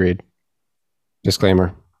 Agreed.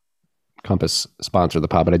 Disclaimer: Compass sponsored the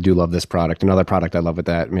pod, but I do love this product. Another product I love with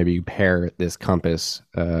that, maybe you pair this Compass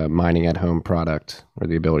mining at home product, or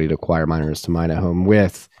the ability to acquire miners to mine at home,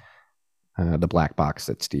 with the black box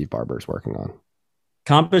that Steve Barber is working on.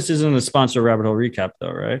 Compass isn't a sponsor of Rabbit Hole Recap,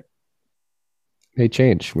 though, right? May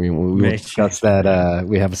change. We will discuss that.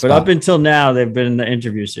 We have a spot. But up until now, they've been in the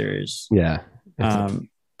interview series. Yeah.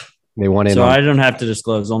 They want in. So I don't have to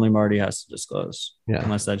disclose. Only Marty has to disclose. Yeah.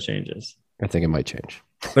 Unless that changes. I think it might change.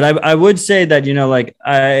 But I would say that,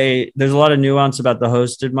 there's a lot of nuance about the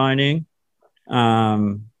hosted mining.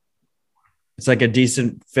 It's like a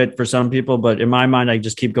decent fit for some people, but in my mind, I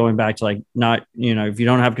just keep going back to like, not, if you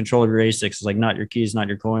don't have control of your ASICs, it's like not your keys, not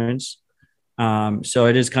your coins. So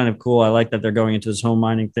it is kind of cool. I like that they're going into this home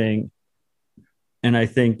mining thing. And I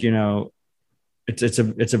think, it's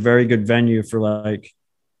a very good venue for like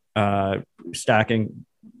stacking,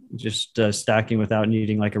 just stacking without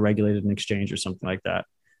needing like a regulated exchange or something like that.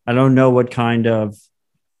 I don't know what kind of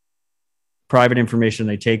private information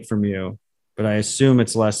they take from you, but I assume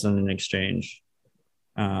it's less than an exchange.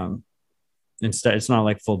 Instead, it's not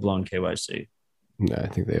like full blown KYC. No, I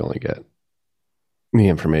think they only get the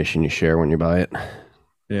information you share when you buy it.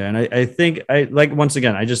 Yeah, and I think once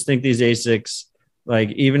again, I just think these ASICs,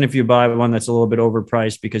 like even if you buy one that's a little bit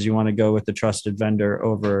overpriced because you want to go with the trusted vendor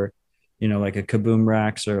over, like a Kaboom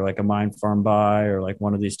Racks or like a Mind Farm Buy or like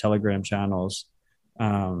one of these Telegram channels.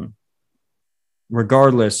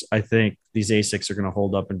 Regardless, I think these ASICs are going to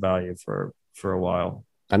hold up in value for a while.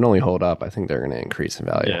 Not only hold up, I think they're going to increase in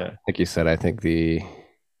value. Yeah. Like you said, I think the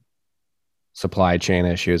supply chain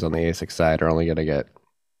issues on the ASIC side are only going to get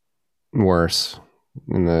worse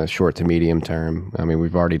in the short to medium term. I mean,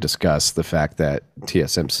 we've already discussed the fact that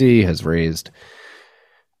TSMC has raised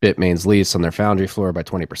Bitmain's lease on their foundry floor by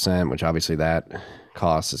 20%, which obviously that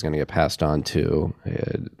cost is going to get passed on to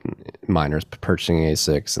miners purchasing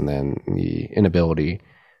ASICs, and then the inability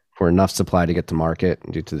for enough supply to get to market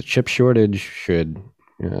due to the chip shortage should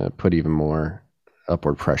put even more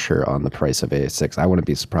upward pressure on the price of ASICs. I wouldn't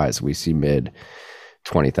be surprised if we see mid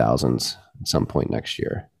 20,000s at some point next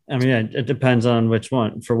year. I mean, it depends on which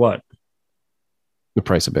one. For what? The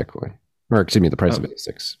price of Bitcoin. Or excuse me, the price of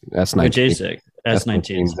ASICs. S19. Which ASIC?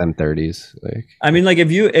 S19s. M30s. Like, I mean, like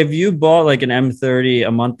if you bought like an M30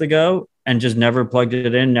 a month ago and just never plugged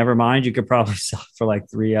it in, never mind, you could probably sell it for like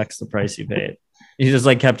 3x the price you paid. You just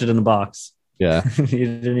like kept it in the box. Yeah. You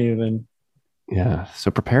didn't even. Yeah.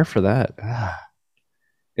 So prepare for that.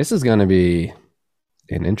 This is going to be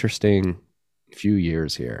an interesting few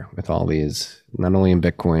years here with all these, not only in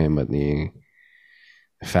Bitcoin, but the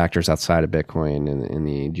factors outside of Bitcoin and in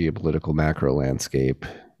the geopolitical macro landscape.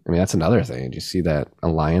 I mean, that's another thing. Did you see that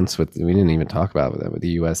alliance with, we didn't even talk about that, with the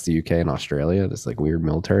US, the UK, and Australia, this like weird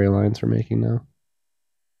military alliance we're making now?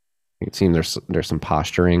 It seems there's some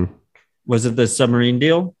posturing. Was it the submarine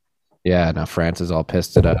deal? Yeah, now France is all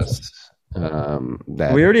pissed at us.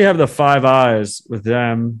 That We already have the Five Eyes with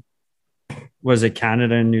them. Was it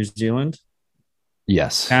Canada and New Zealand?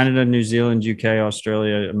 Yes. Canada, New Zealand, UK,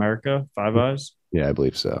 Australia, America, Five Eyes? Yeah, I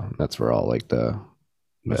believe so. That's where all like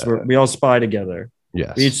That's where we all spy together.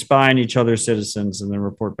 Yes. We each spy on each other's citizens and then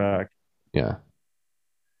report back. Yeah.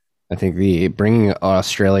 I think bringing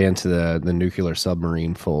Australia into the nuclear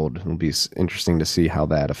submarine fold will be interesting to see how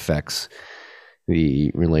that affects the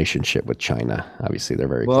relationship with China. Obviously, they're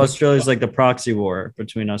very well. close. Australia's like the proxy war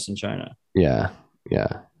between us and China. Yeah,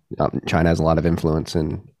 yeah. China has a lot of influence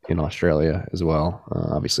in Australia as well.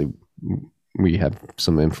 Obviously, we have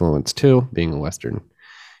some influence too, being a Western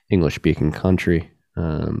English-speaking country.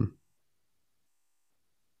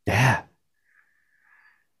 Yeah.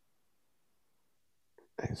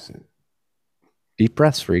 Deep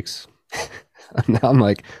breaths, freaks. Now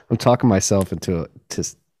I'm talking myself into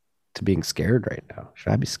being scared right now.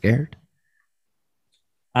 Should I be scared?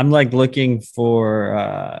 I'm like looking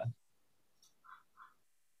for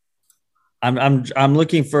I'm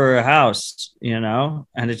looking for a house,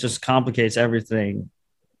 and it just complicates everything.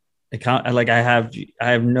 I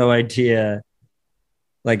have no idea.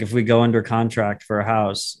 Like if we go under contract for a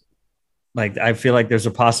house, like I feel like there's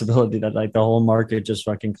a possibility that like the whole market just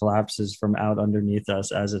fucking collapses from out underneath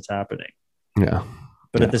us as it's happening. Yeah.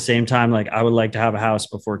 But at the same time, like I would like to have a house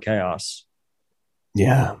before chaos.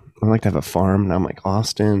 Yeah. I'd like to have a farm. Now I'm like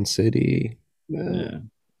Austin City. Yeah.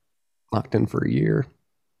 Locked in for a year.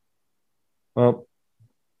 Well,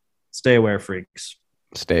 stay aware, freaks.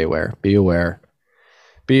 Stay aware. Be aware.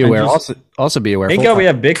 Be aware. Also be aware. Thank God we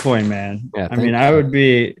have Bitcoin, man. Yeah, I mean, I would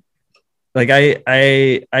be like,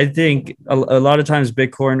 I think a lot of times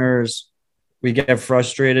Bitcoiners, we get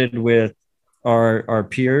frustrated with our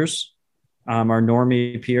peers, our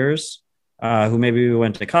normie peers, who maybe we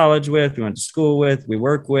went to college with, we went to school with, we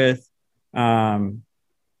work with. And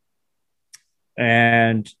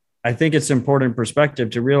I think it's important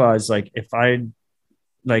perspective to realize, like, if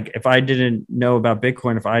I didn't know about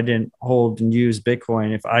Bitcoin, if I didn't hold and use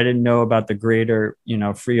Bitcoin, if I didn't know about the greater,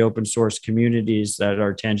 free open source communities that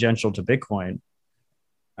are tangential to Bitcoin,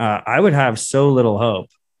 I would have so little hope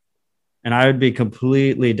and I would be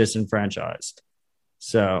completely disenfranchised.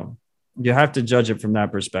 So you have to judge it from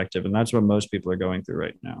that perspective. And that's what most people are going through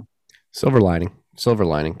right now. Silver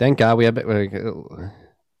lining. Thank God we have,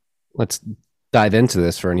 let's dive into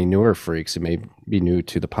this for any newer freaks who may be new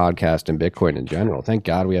to the podcast and Bitcoin in general. Thank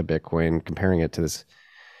God we have Bitcoin. Comparing it to this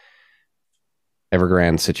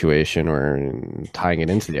Evergrande situation or tying it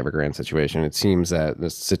into the Evergrande situation, it seems that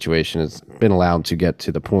this situation has been allowed to get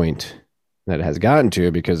to the point that it has gotten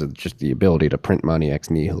to because of just the ability to print money ex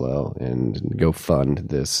nihilo and go fund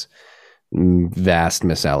this vast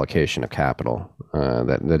misallocation of capital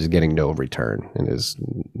that is getting no return and is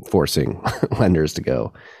forcing lenders to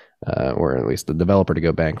go or at least the developer to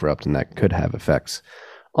go bankrupt, and that could have effects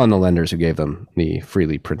on the lenders who gave them the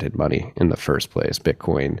freely printed money in the first place.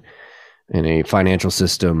 Bitcoin and a financial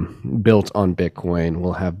system built on Bitcoin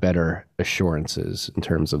will have better assurances in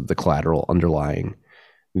terms of the collateral underlying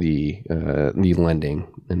the lending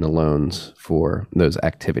and the loans for those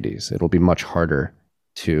activities. It'll be much harder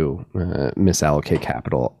to misallocate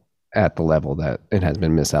capital at the level that it has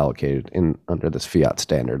been misallocated under this fiat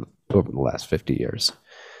standard over the last 50 years.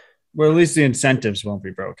 Well, at least the incentives won't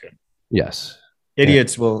be broken. Yes.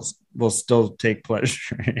 Idiots will still take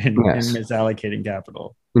pleasure in misallocating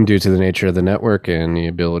capital. And due to the nature of the network and the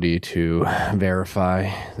ability to verify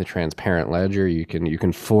the transparent ledger, you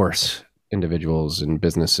can force individuals and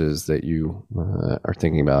businesses that you are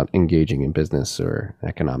thinking about engaging in business or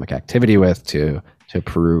economic activity with to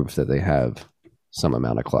prove that they have some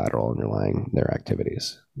amount of collateral underlying their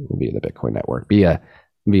activities via the Bitcoin network, via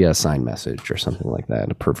a signed message or something like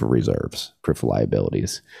that, a proof of reserves, proof of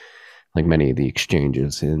liabilities, like many of the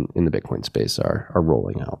exchanges in the Bitcoin space are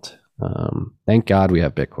rolling out. Thank God we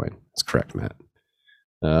have Bitcoin. That's correct, Matt.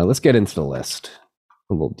 Let's get into the list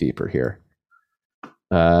a little deeper here.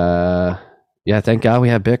 Yeah, thank God we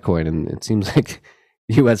have Bitcoin, and it seems like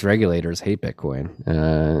U.S. regulators hate Bitcoin,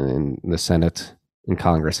 and the Senate and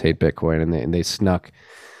Congress hate Bitcoin, and they snuck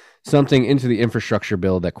something into the infrastructure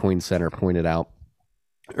bill that Coin Center pointed out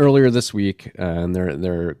earlier this week, and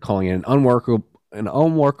they're calling it an unworkable and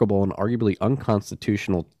arguably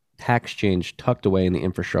unconstitutional tax change tucked away in the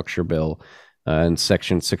infrastructure bill in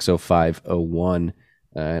Section 60501,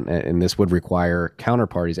 and this would require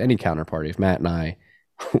counterparties, any counterparty, if Matt and I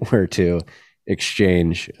were to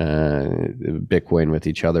exchange Bitcoin with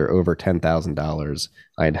each other over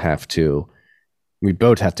 $10,000, we'd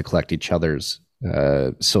both have to collect each other's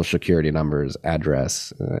social security numbers,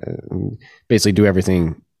 address, basically do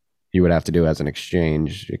everything you would have to do as an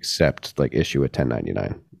exchange except like issue a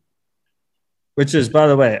 1099. Which is, by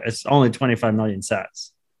the way, it's only 25 million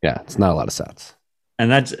sats. Yeah, it's not a lot of sats.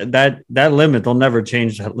 And that limit, they'll never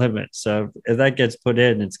change that limit. So if that gets put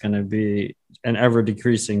in, it's going to be an ever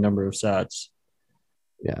decreasing number of sats.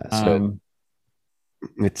 Yeah. So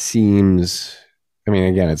it seems, I mean,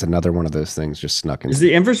 again, it's another one of those things just snuck in. Is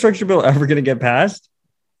the infrastructure bill ever going to get passed?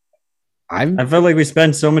 I feel like we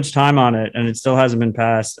spent so much time on it and it still hasn't been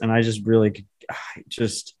passed. And I just really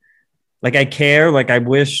I care. Like, I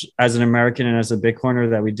wish as an American and as a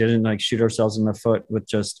Bitcoiner that we didn't like shoot ourselves in the foot with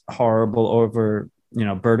just horrible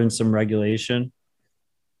burdensome regulation.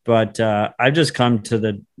 But I've just come to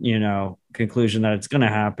the, conclusion that it's going to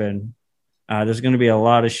happen. There's going to be a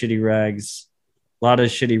lot of shitty regs, a lot of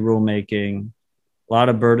shitty rulemaking, a lot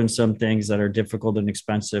of burdensome things that are difficult and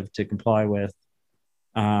expensive to comply with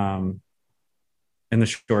in the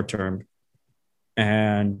short term.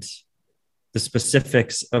 And the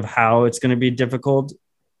specifics of how it's going to be difficult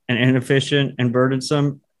and inefficient and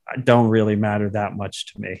burdensome don't really matter that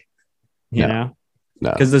much to me, you know?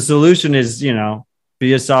 No. Because the solution is,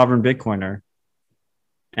 be a sovereign Bitcoiner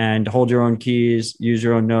and hold your own keys, use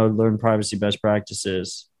your own node, learn privacy best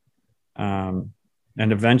practices. And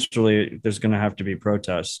eventually there's going to have to be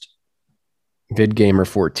protest.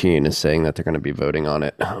 VidGamer14 is saying that they're going to be voting on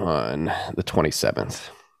it on the 27th.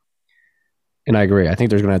 And I agree. I think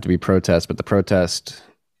there's going to have to be protests, but the protest,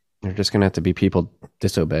 they're just going to have to be people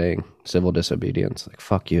disobeying, civil disobedience. Like,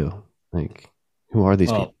 fuck you. Like, who are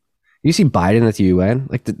these people? You see Biden at the UN?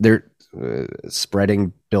 Like, they're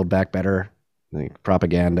spreading Build Back Better like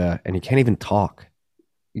propaganda, and he can't even talk.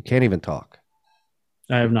 You can't even talk.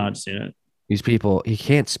 I have not seen it. These people, he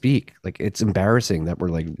can't speak. Like, it's embarrassing that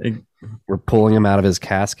we're pulling him out of his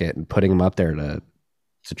casket and putting him up there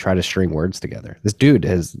to try to string words together. This dude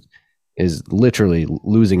is literally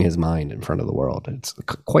losing his mind in front of the world. It's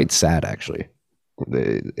quite sad, actually.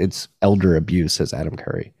 It's elder abuse, as Adam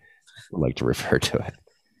Curry would like to refer to it.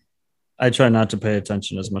 I try not to pay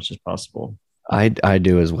attention as much as possible. I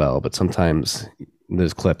do as well, but sometimes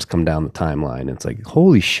those clips come down the timeline. It's like,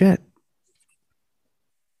 holy shit.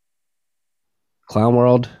 Clown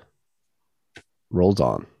World rolls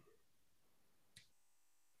on.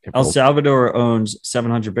 El Salvador owns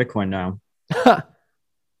 700 Bitcoin now.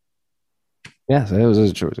 Yeah, so it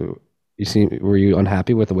was true. Were you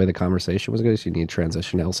unhappy with the way the conversation was going? So you need to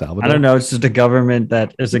transition to El Salvador? I don't know. It's just a government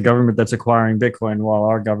that's acquiring Bitcoin while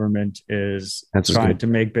our government is trying to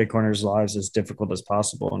make Bitcoiners' lives as difficult as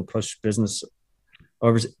possible and push business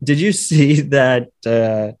over. Did you see that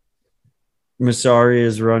Masari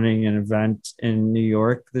is running an event in New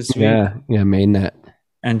York this week? Yeah, Mainnet.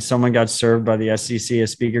 And someone got served by the SEC. A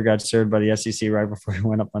speaker got served by the SEC right before he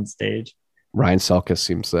went up on stage. Ryan Selkis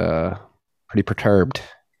seems pretty perturbed.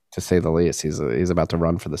 to say the least. He's about to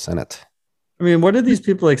run for the Senate. I mean, what did these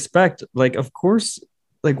people expect? Like, of course,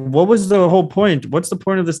 like, what was the whole point? What's the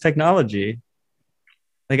point of this technology?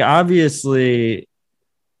 Like, obviously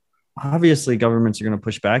governments are going to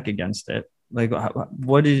push back against it. Like,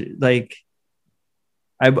 what is, like,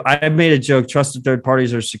 I made a joke, trusted third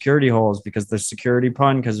parties are security holes because the security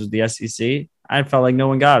pun, because of the SEC. I felt like no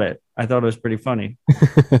one got it. I thought it was pretty funny.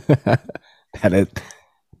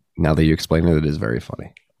 Now that you explain it, it is very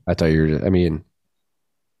funny. I thought I mean,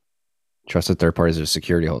 trusted third parties are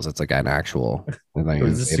security holes. It's like an actual. It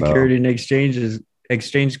was the Security and Exchange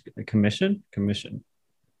Commission?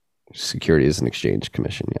 Securities and Exchange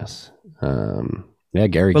Commission, yes. Yeah,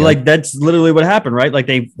 Gary. But like that's literally what happened, right? Like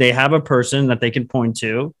they have a person that they can point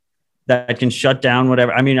to that can shut down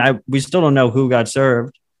whatever. I mean, we still don't know who got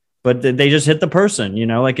served, but they just hit the person, you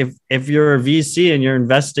know, like if you're a VC and you're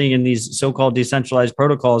investing in these so-called decentralized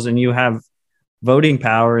protocols and you have voting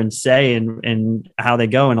power and say in how they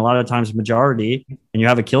go, and a lot of times majority, and you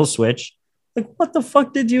have a kill switch, like what the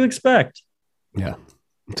fuck did you expect? Yeah,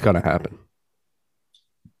 it's going to happen.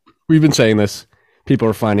 We've been saying this. People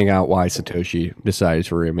are finding out why Satoshi decided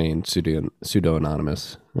to remain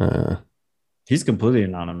pseudo-anonymous. He's completely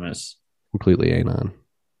anonymous. Completely anon.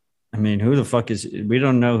 I mean, who the fuck is... We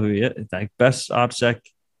don't know who he is. Like, best OPSEC...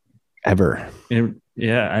 Ever.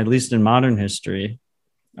 Yeah, at least in modern history,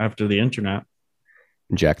 after the internet.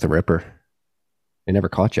 Jack the Ripper. They never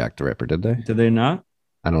caught Jack the Ripper, did they? Did they not?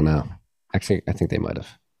 I don't know. Actually, I think they might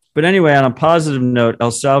have. But anyway, on a positive note,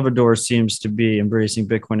 El Salvador seems to be embracing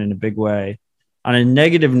Bitcoin in a big way. On a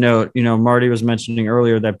negative note, you know, Marty was mentioning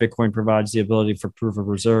earlier that Bitcoin provides the ability for proof of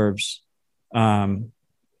reserves.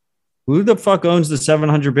 Who the fuck owns the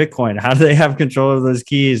 700 Bitcoin? How do they have control of those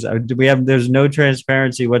keys? There's no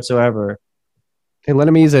transparency whatsoever. Hey, let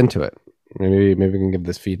him ease into it. Maybe we can give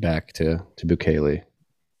this feedback to Bukele.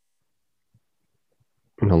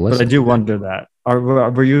 But I do wonder that.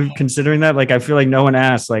 Were you considering that? Like, I feel like no one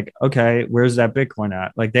asked, like, okay, where's that Bitcoin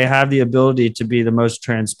at? Like, they have the ability to be the most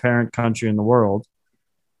transparent country in the world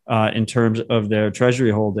in terms of their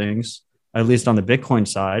treasury holdings, at least on the Bitcoin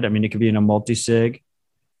side. I mean, it could be in a multi-sig.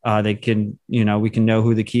 They can, you know, we can know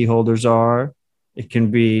who the key holders are. It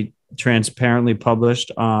can be transparently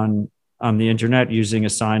published on the internet using a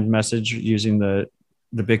signed message, using the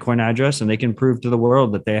Bitcoin address, and they can prove to the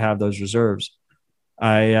world that they have those reserves.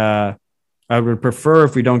 I would prefer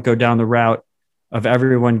if we don't go down the route of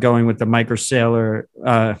everyone going with the Michael Saylor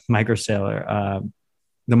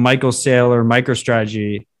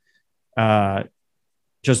MicroStrategy.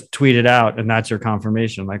 Just tweet it out, and that's your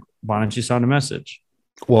confirmation. Like, why don't you send a message?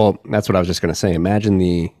 Well, that's what I was just going to say. Imagine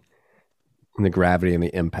the gravity and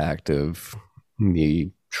the impact of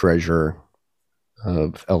the treasurer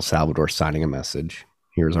of El Salvador signing a message.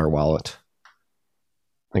 Here's our wallet.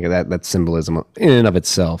 Like that symbolism in and of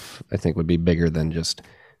itself, I think, would be bigger than just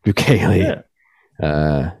Bukele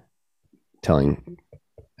telling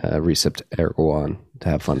Recep Erdogan to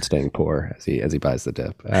have fun staying poor as he buys the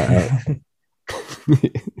dip.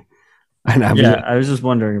 I was just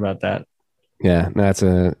wondering about that. Yeah, no,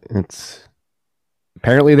 it's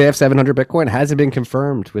apparently they have 700 Bitcoin. It hasn't been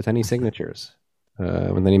confirmed with any signatures,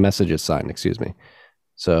 with any messages signed. Excuse me.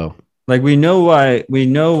 So, like, we know why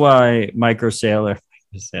MicroSaylor.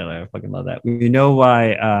 I fucking love that. We know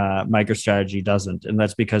why MicroStrategy doesn't, and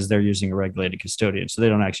that's because they're using a regulated custodian, so they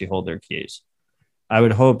don't actually hold their keys. I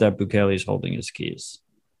would hope that Bukele is holding his keys,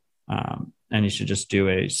 and he should just do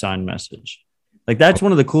a signed message. Like, that's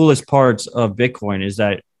one of the coolest parts of Bitcoin is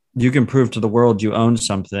that you can prove to the world you own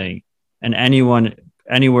something, and anyone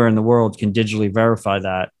anywhere in the world can digitally verify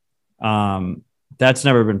that. That's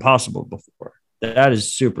never been possible before. That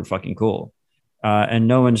is super fucking cool, and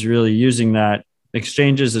no one's really using that.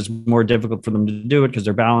 Exchanges, it's more difficult for them to do it because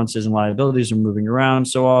their balances and liabilities are moving around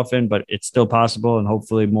so often, but it's still possible, and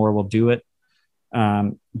hopefully more will do it.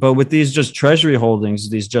 But with these just treasury holdings,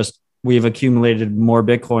 we've accumulated more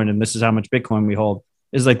Bitcoin, and this is how much Bitcoin we hold,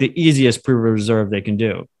 is like the easiest proof of reserve they can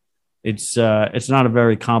do. It's not a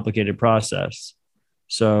very complicated process.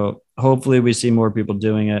 So hopefully we see more people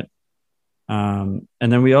doing it. And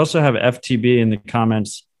then we also have FTB in the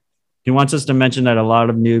comments. He wants us to mention that a lot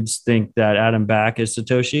of noobs think that Adam Back is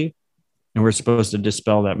Satoshi, and we're supposed to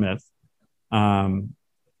dispel that myth. I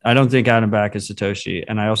don't think Adam Back is Satoshi,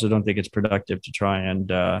 and I also don't think it's productive to try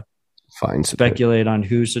and speculate on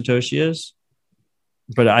who Satoshi is.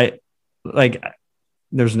 But I'm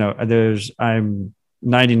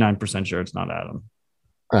 99% sure it's not Adam.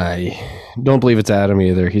 I don't believe it's Adam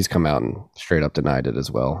either. He's come out and straight up denied it as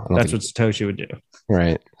well. That's what Satoshi would do.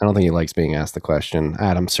 Right. I don't think he likes being asked the question.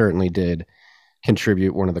 Adam certainly did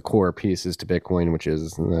contribute one of the core pieces to Bitcoin, which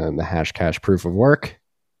is the Hashcash proof of work.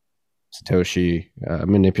 Satoshi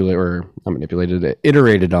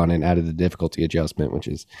iterated on and added the difficulty adjustment, which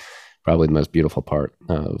is probably the most beautiful part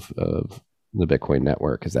of the Bitcoin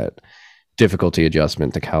network, is that difficulty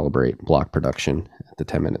adjustment to calibrate block production at the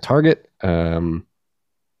 10-minute target. Adam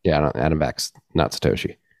Back's not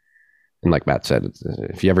Satoshi. And like Matt said,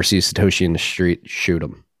 if you ever see Satoshi in the street, shoot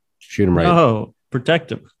him. Shoot him right. Oh,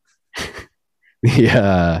 protect him.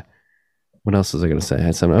 Yeah. What else was I going to say? I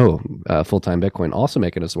had some. Full-time Bitcoin also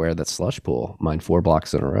making us aware that Slush Pool mined 4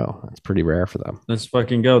 blocks in a row. That's pretty rare for them. Let's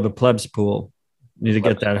fucking go. The plebs pool. Need to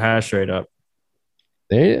get that hash rate up.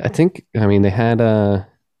 They had. I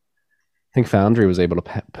think Foundry was able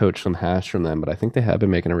to poach some hash from them, but I think they have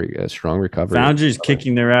been making a strong recovery. Foundry's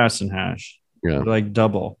kicking their ass in hash. Yeah, like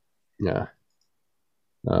double. Yeah.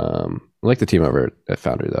 I like the team over at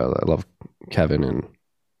Foundry though. I love Kevin and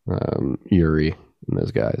Yuri and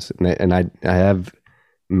those guys. And I have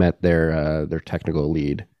met their technical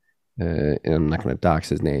lead. And I'm not going to dox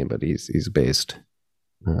his name, but he's based.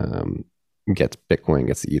 Gets Bitcoin,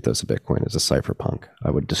 gets the ethos of Bitcoin as a cypherpunk.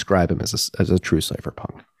 I would describe him as a true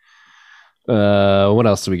cypherpunk. What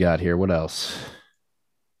else do we got here? What else?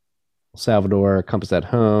 Salvador, Compass at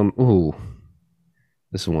Home. Ooh,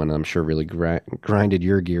 this is one I'm sure really grinded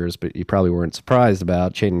your gears, but you probably weren't surprised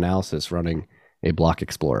about. Chainalysis running a block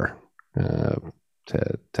explorer to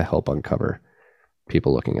help uncover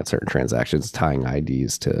people looking at certain transactions, tying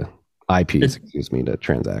IPs to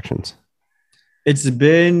transactions. It's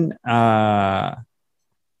been CoinDesk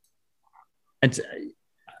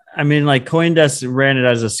ran it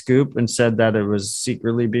as a scoop and said that it was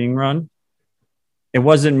secretly being run. It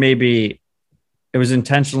wasn't, maybe it was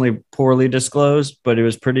intentionally poorly disclosed, but it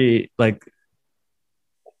was pretty like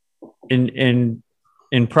in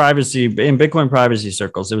privacy, in Bitcoin privacy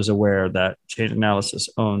circles, it was aware that Chainalysis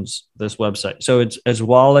owns this website. So it's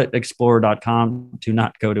walletexplorer.com. Do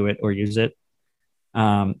not go to it or use it.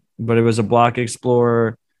 But it was a block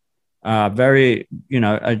explorer, it's a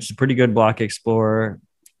pretty good block explorer.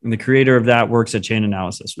 And the creator of that works at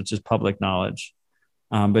Chainalysis, which is public knowledge.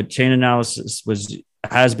 But Chainalysis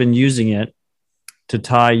has been using it to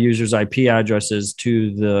tie users' IP addresses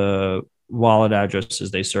to the wallet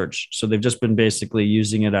addresses they search. So they've just been basically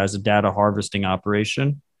using it as a data harvesting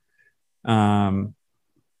operation. And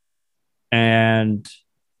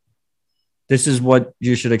this is what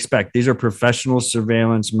you should expect. These are professional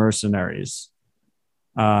surveillance mercenaries.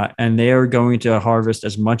 And they are going to harvest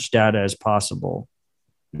as much data as possible.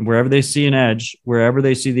 Wherever they see an edge, wherever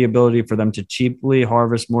they see the ability for them to cheaply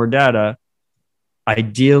harvest more data,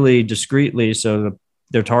 ideally discreetly, so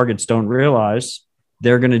their targets don't realize,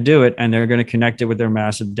 they're going to do it, and they're going to connect it with their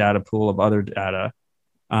massive data pool of other data.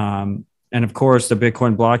 And of course, the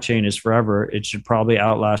Bitcoin blockchain is forever. It should probably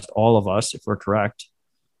outlast all of us if we're correct.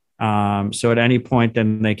 So at any point,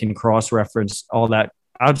 then they can cross-reference all that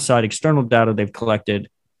outside external data they've collected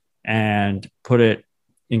and put it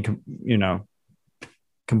in,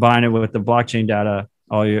 combine it with the blockchain data,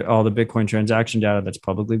 all the Bitcoin transaction data that's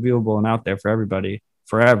publicly viewable and out there for everybody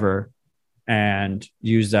forever, and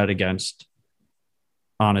use that against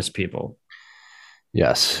honest people.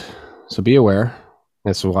 Yes. So be aware.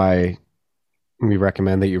 That's why we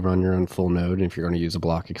recommend that you run your own full node. If you're going to use a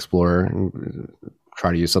block explorer, and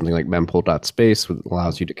try to use something like mempool.space, which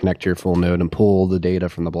allows you to connect to your full node and pull the data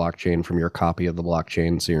from the blockchain from your copy of the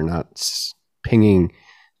blockchain. So you're not pinging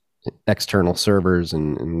external servers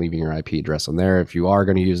and leaving your IP address on there. If you are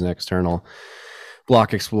going to use an external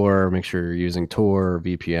block explorer, make sure you're using Tor or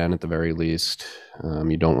VPN at the very least.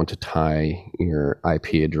 You don't want to tie your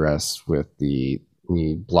IP address with the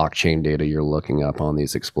blockchain data you're looking up on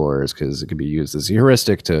these explorers, because it could be used as a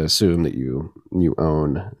heuristic to assume that you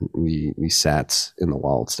own the sats in the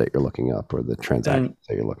wallets that you're looking up, or the transactions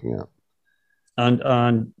that you're looking up.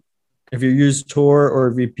 And if you use Tor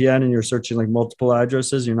or VPN and you're searching like multiple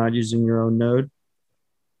addresses, you're not using your own node,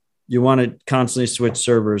 you want to constantly switch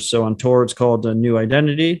servers. So on Tor, it's called a new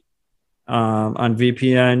identity. On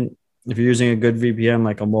VPN, if you're using a good VPN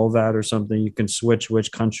like a Molvat or something, you can switch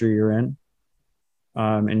which country you're in.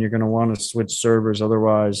 And you're going to want to switch servers.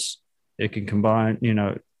 Otherwise, it can combine,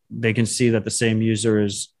 they can see that the same user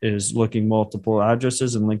is looking multiple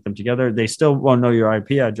addresses and link them together. They still won't know your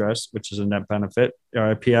IP address, which is a net benefit.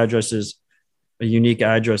 Your IP address is a unique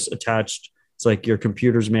address attached. It's like your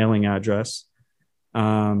computer's mailing address.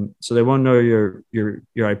 So they won't know your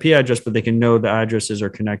IP address, but they can know the addresses are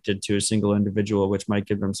connected to a single individual, which might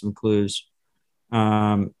give them some clues.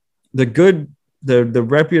 The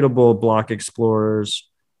reputable block explorers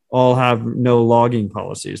all have no logging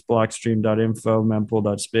policies. Blockstream.info,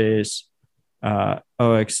 mempool.space,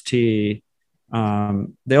 OXT, they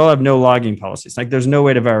all have no logging policies. Like there's no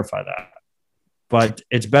way to verify that, but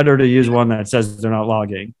it's better to use one that says they're not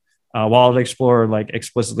logging. Wallet Explorer like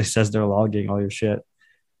explicitly says they're logging all your shit.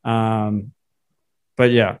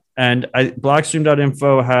 But yeah, and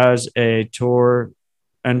Blockstream.info has a Tor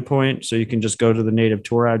endpoint, so you can just go to the native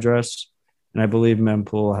Tor address, and I believe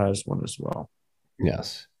Mempool has one as well.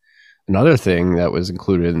 Yes. Another thing that was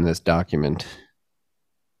included in this document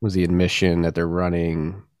was the admission that they're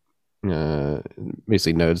running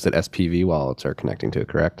basically nodes that SPV wallets are connecting to,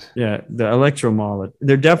 correct? Yeah, the Electrum wallet.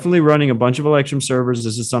 They're definitely running a bunch of Electrum servers.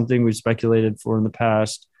 This is something we've speculated for in the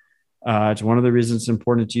past. It's one of the reasons it's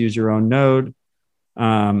important to use your own node.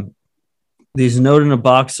 These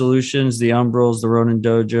node-in-a-box solutions, the Umbrals, the Ronin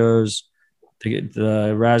Dojos,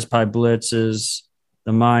 the Raspberry Blitzes,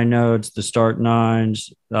 the My Nodes, the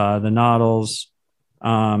Start9s, the Noddles,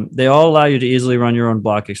 they all allow you to easily run your own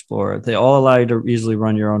Block Explorer. They all allow you to easily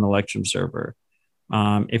run your own Electrum server.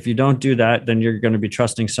 If you don't do that, then you're going to be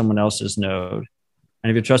trusting someone else's node. And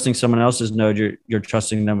if you're trusting someone else's node, you're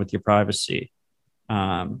trusting them with your privacy.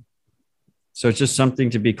 So it's just something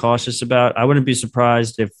to be cautious about. I wouldn't be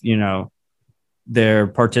surprised if, they're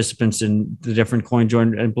participants in the different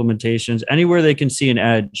CoinJoin implementations. Anywhere they can see an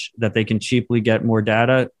edge that they can cheaply get more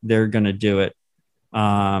data, they're going to do it.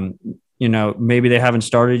 Maybe they haven't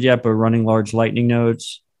started yet, but running large Lightning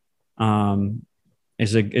nodes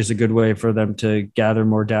is a good way for them to gather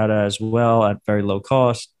more data as well at very low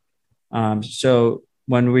cost. So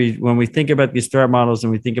when we think about these threat models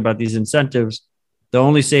and we think about these incentives, the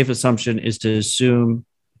only safe assumption is to assume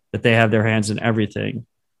that they have their hands in everything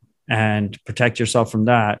and protect yourself from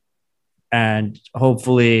that. And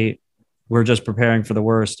hopefully we're just preparing for the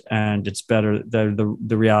worst, and it's better. The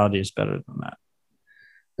reality is better than that.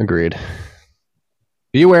 Agreed.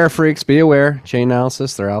 Be aware, freaks. Be aware.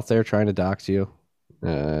 Chainalysis, they're out there trying to dox you.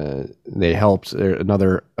 They helped.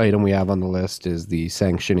 Another item we have on the list is the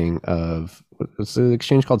sanctioning of, what's the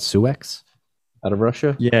exchange called? Suex out of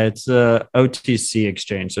Russia? Yeah, it's a OTC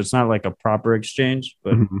exchange. So it's not like a proper exchange,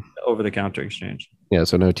 but over-the-counter exchange. Yeah,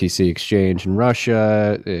 so an OTC exchange in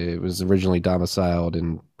Russia. It was originally domiciled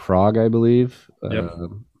in Prague, I believe. Yep.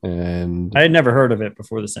 And I had never heard of it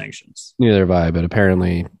before the sanctions. Neither have I, but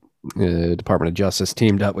apparently the Department of Justice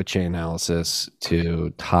teamed up with Chainalysis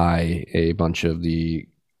to tie a bunch of the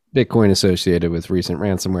Bitcoin associated with recent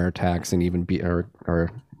ransomware attacks, and even our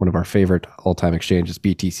one of our favorite all-time exchanges,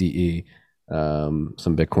 BTCE. Some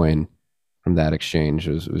Bitcoin from that exchange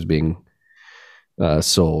was being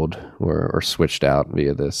sold or switched out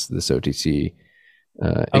via this OTC.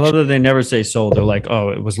 I love that they never say sold. They're like, oh,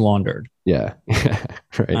 it was laundered. Yeah,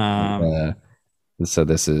 right. So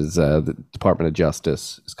this is the Department of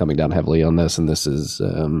Justice is coming down heavily on this, and this is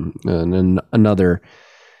another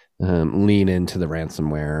lean into the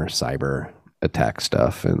ransomware cyber attack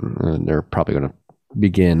stuff, and they're probably going to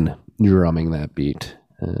begin drumming that beat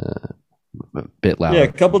a bit louder. Yeah,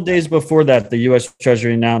 a couple of days before that, the U.S.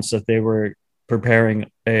 Treasury announced that they were preparing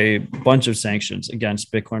a bunch of sanctions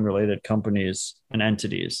against Bitcoin-related companies and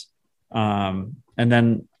entities. And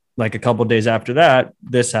then, like a couple of days after that,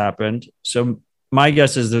 this happened. So my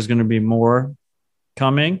guess is there's going to be more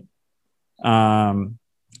coming.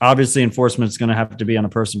 Obviously, enforcement is going to have to be on a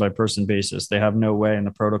person-by-person basis. They have no way in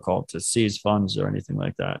the protocol to seize funds or anything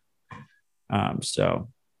like that. So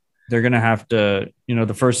they're going to have to,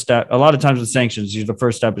 the first step, a lot of times with sanctions, the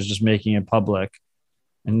first step is just making it public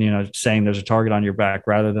and, saying there's a target on your back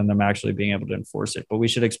rather than them actually being able to enforce it. But we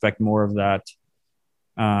should expect more of that.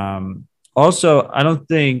 Also, I don't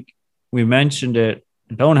think we mentioned it,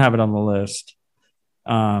 don't have it on the list.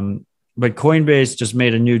 But Coinbase just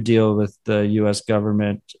made a new deal with the US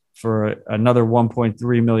government for another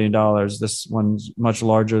 $1.3 million. This one's much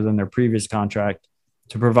larger than their previous contract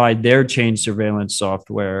to provide their chain surveillance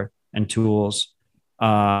software and tools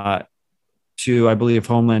to, I believe,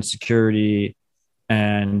 Homeland Security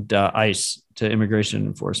and ICE, to immigration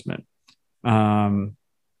enforcement.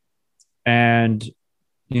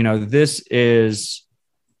 This is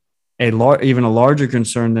even a larger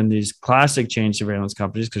concern than these classic chain surveillance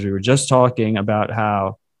companies, because we were just talking about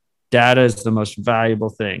how data is the most valuable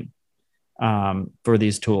thing for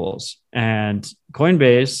these tools. And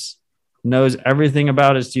Coinbase knows everything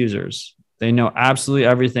about its users. They know absolutely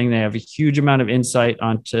everything. They have a huge amount of insight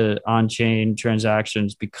onto on-chain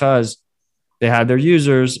transactions because they had their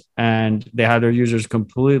users, and they had their users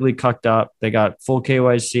completely cucked up. They got full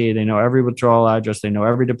KYC. They know every withdrawal address. They know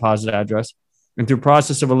every deposit address. And through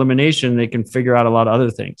process of elimination, they can figure out a lot of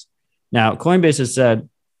other things. Now, Coinbase has said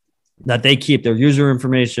that they keep their user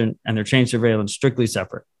information and their chain surveillance strictly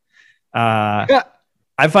separate.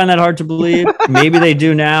 I find that hard to believe. Maybe they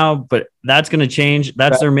do now, but that's going to change.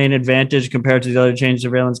 That's their main advantage compared to the other change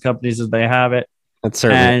surveillance companies as they have it. That's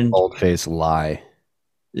certainly an bold-faced lie.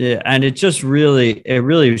 Yeah, and it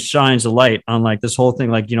really shines a light on like this whole thing.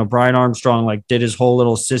 Like, you know, Brian Armstrong like did his whole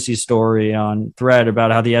little sissy story on Thread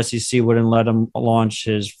about how the SEC wouldn't let him launch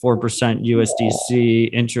his 4%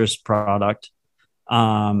 USDC interest product.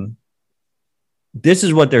 This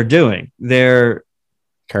is what they're doing. They're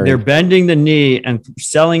bending the knee and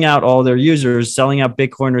selling out all their users, selling out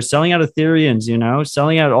Bitcoiners, selling out Ethereans, you know,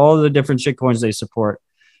 selling out all the different shitcoins they support.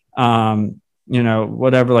 You know,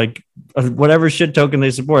 whatever shit token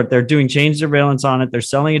they support, they're doing change surveillance on it. They're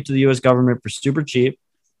selling it to the US government for super cheap.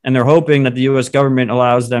 And they're hoping that the US government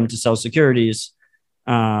allows them to sell securities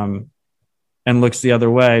and looks the other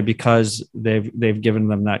way because they've given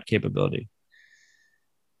them that capability.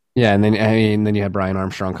 Yeah. And then you had Brian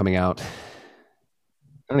Armstrong coming out. I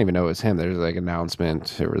don't even know it was him. There's like an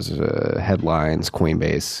announcement. There was headlines.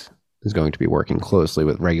 Coinbase is going to be working closely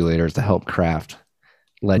with regulators to help craft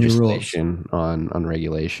legislation on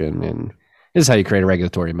regulation, and this is how you create a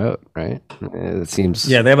regulatory moat, right? It seems.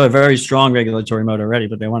 Yeah, they have a very strong regulatory moat already,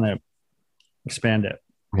 but they want to expand it.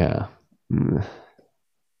 Yeah.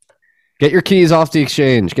 Get your keys off the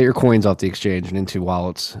exchange. Get your coins off the exchange and into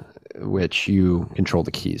wallets, which you control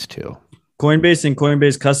the keys to. Coinbase and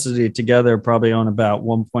Coinbase custody together probably own about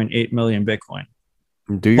 1.8 million Bitcoin.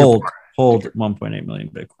 Hold 1.8 million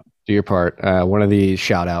Bitcoin. Do your part. One of the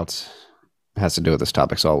shout outs has to do with this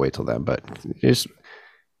topic, so I'll wait till then. But just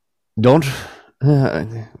don't.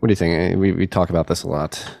 What do you think? We talk about this a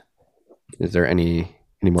lot. Is there any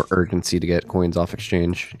more urgency to get coins off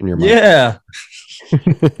exchange in your mind? Yeah.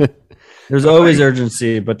 There's always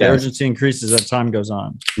urgency, but the urgency increases as time goes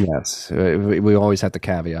on. Yes, we always have to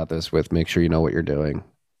caveat this with make sure you know what you're doing.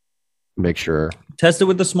 Make sure. Test it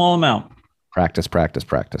with a small amount. Practice. Practice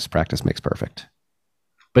makes perfect.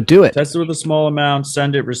 But do it. Test it with a small amount,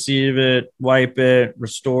 send it, receive it, wipe it,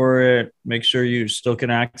 restore it, make sure you still can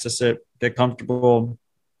access it, get comfortable,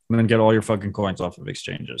 and then get all your fucking coins off of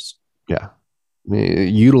exchanges. Yeah.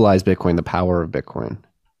 Utilize Bitcoin, the power of Bitcoin.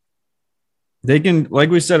 They can,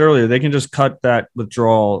 like we said earlier, they can just cut that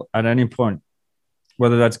withdrawal at any point,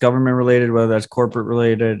 whether that's government related, whether that's corporate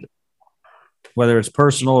related, whether it's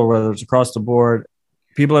personal or whether it's across the board.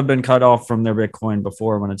 People have been cut off from their Bitcoin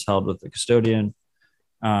before when it's held with the custodian.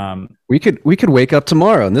 We could wake up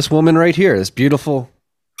tomorrow and this woman right here, this beautiful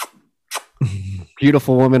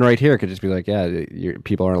woman right here could just be like, yeah,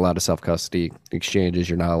 people aren't allowed to self-custody exchanges.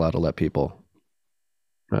 You're not allowed to let people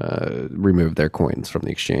remove their coins from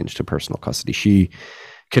the exchange to personal custody. She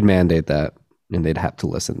could mandate that and they'd have to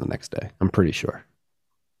listen the next day. I'm pretty sure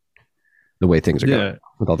the way things are going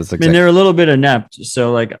with all this. I mean, they're a little bit inept.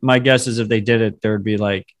 So like my guess is if they did it, there would be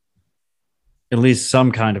like at least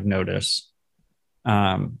some kind of notice.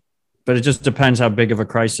 But it just depends how big of a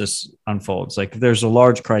crisis unfolds. Like if there's a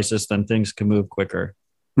large crisis, then things can move quicker.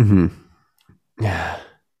 Mm-hmm. Yeah.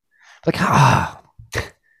 Like,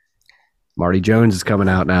 Marty Jones is coming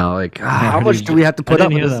out now. Like, how much do we have to put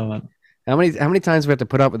up with this? How many times do we have to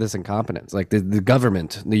put up with this incompetence? Like the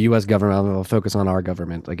government, the U.S. government, I'll focus on our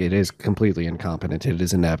government. Like it is completely incompetent. It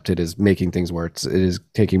is inept. It is making things worse. It is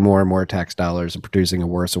taking more and more tax dollars and producing a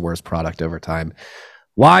worse product over time.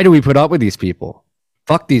 Why do we put up with these people?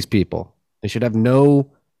 Fuck these people. They should have no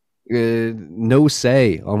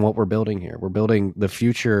say on what we're building here. We're building the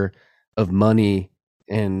future of money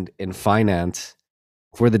and finance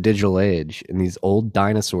for the digital age. And these old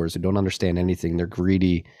dinosaurs who don't understand anything, they're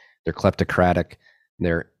greedy, they're kleptocratic,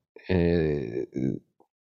 they're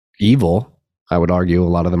evil. I would argue a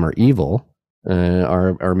lot of them are evil,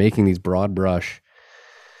 are making these broad brush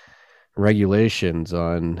regulations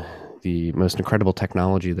on the most incredible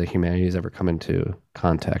technology that humanity has ever come into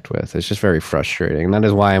contact with. It's just very frustrating. And that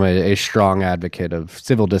is why I'm a strong advocate of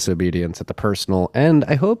civil disobedience at the personal. And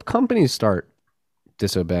I hope companies start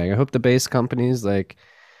disobeying. I hope the base companies like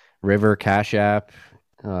River, Cash App,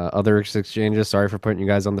 other exchanges. Sorry for putting you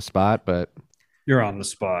guys on the spot, but you're on the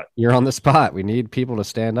spot. You're on the spot. We need people to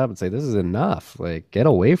stand up and say, this is enough. Like, get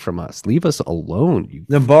away from us. Leave us alone.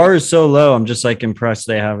 The bar is so low. I'm just like impressed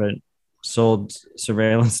they haven't sold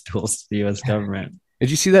surveillance tools to the U.S. government.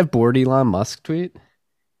 Did you see that bored Elon Musk tweet?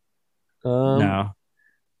 No.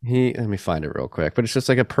 Let me find it real quick, but it's just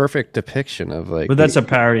like a perfect depiction of like. But that's a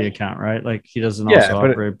parody account, right? Like he doesn't also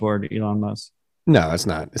operate bored Elon Musk. No, it's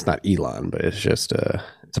not. It's not Elon, but it's just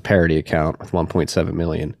it's a parody account with 1.7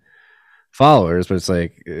 million followers. But it's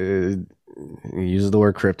like he uses the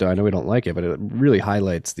word crypto. I know we don't like it, but it really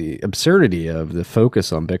highlights the absurdity of the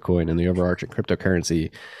focus on Bitcoin and the overarching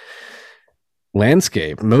cryptocurrency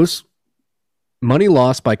landscape. Most Money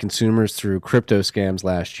lost by consumers through crypto scams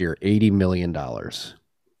last year, $80 million.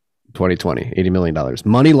 2020, $80 million.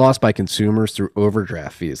 Money lost by consumers through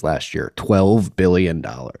overdraft fees last year, $12 billion.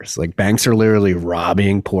 Like, banks are literally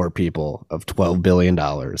robbing poor people of $12 billion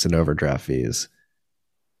in overdraft fees.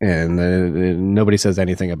 And nobody says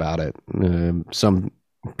anything about it. Some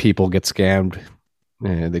people get scammed.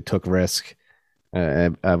 They took risk.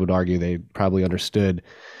 I would argue they probably understood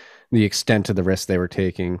the extent of the risk they were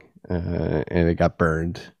taking, and it got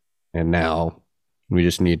burned. And now we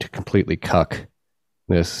just need to completely cuck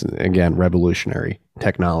this, again, revolutionary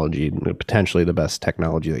technology, potentially the best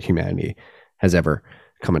technology that humanity has ever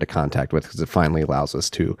come into contact with, because it finally allows us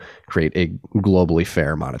to create a globally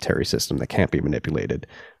fair monetary system that can't be manipulated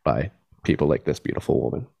by people like this beautiful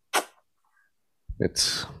woman.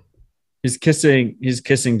 He's kissing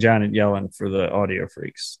Janet Yellen for the audio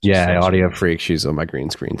freaks. Yeah, audio freak. She's on my green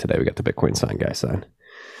screen today. We got the Bitcoin sign guy sign.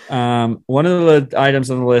 One of the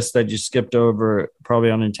items on the list that you skipped over,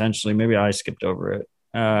 probably unintentionally, maybe I skipped over it,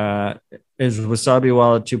 is Wasabi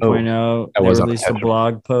Wallet 2.0. They released a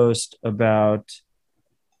blog post about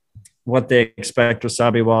what they expect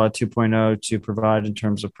Wasabi Wallet 2.0 to provide in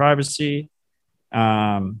terms of privacy.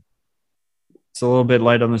 It's a little bit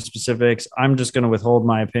light on the specifics. I'm just going to withhold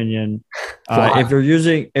my opinion. Why are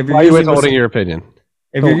you withholding your opinion?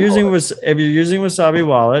 If you're using Wasabi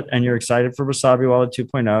Wallet and you're excited for Wasabi Wallet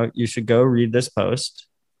 2.0, you should go read this post.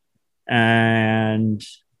 And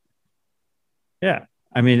yeah,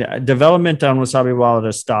 I mean, development on Wasabi Wallet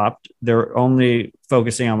has stopped. They're only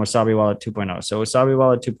focusing on Wasabi Wallet 2.0. So Wasabi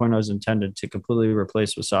Wallet 2.0 is intended to completely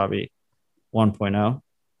replace Wasabi 1.0.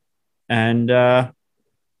 And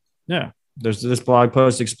yeah, there's this blog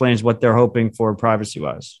post explains what they're hoping for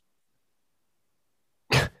privacy-wise.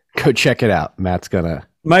 Go check it out. Matt's gonna.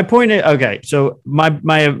 My point is, okay, so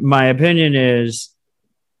my opinion is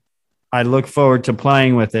I look forward to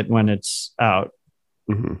playing with it when it's out.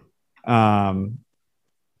 Mm-hmm.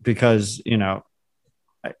 Because, you know,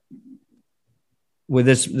 with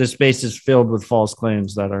this space is filled with false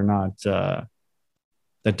claims that are not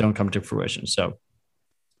that don't come to fruition. So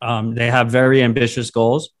they have very ambitious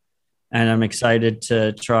goals, and I'm excited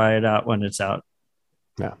to try it out when it's out.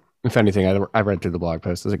 Yeah. If anything, I read through the blog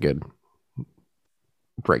post. It's a good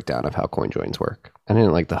breakdown of how CoinJoins work. I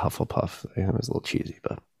didn't like the Hufflepuff. It was a little cheesy,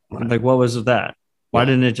 but whatever. Like, what was that? Why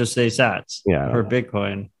didn't it just say Sats? For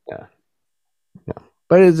Bitcoin? Yeah.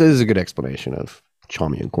 But it is a good explanation of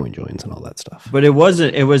Chaumian CoinJoins and all that stuff. But it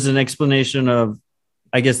wasn't. It was an explanation of,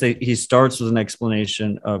 I guess he starts with an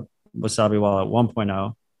explanation of Wasabi Wallet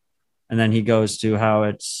 1.0, and then he goes to how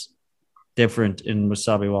it's different in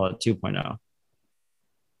Wasabi Wallet 2.0.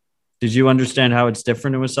 Did you understand how it's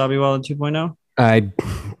different in Wasabi Wallet 2.0? I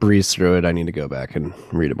breezed through it. I need to go back and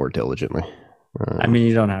read it more diligently. I mean,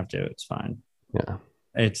 you don't have to. It's fine. Yeah.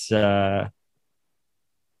 It's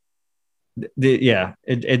the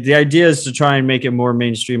idea is to try and make it more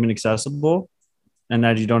mainstream and accessible, and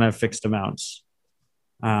that you don't have fixed amounts.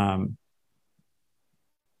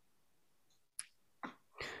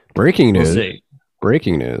 Breaking news.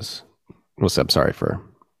 Breaking news. What's up? Sorry for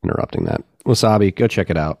interrupting that. Wasabi, go check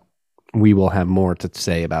it out. We will have more to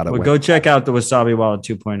say about it. Well, go check out the Wasabi Wallet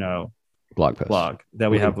 2.0 blog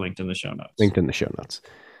that we have linked in the show notes.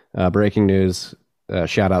 Breaking news.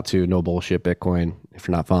 Shout out to No Bullshit Bitcoin. If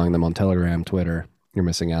you're not following them on Telegram, Twitter, you're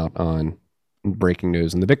missing out on breaking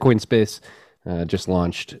news in the Bitcoin space. Just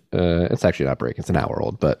launched. It's actually not breaking. It's an hour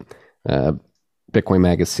old, but Bitcoin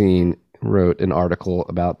Magazine wrote an article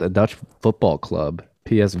about the Dutch football club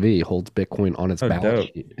PSV holds Bitcoin on its balance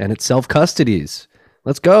sheet and it self-custodies.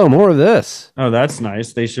 Let's go. More of this. Oh, that's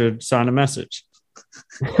nice. They should sign a message.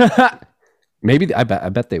 Maybe. I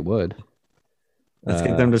bet they would. Let's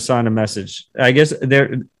get them to sign a message. I guess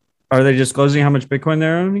are they disclosing how much Bitcoin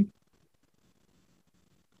they're owning?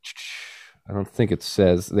 I don't think it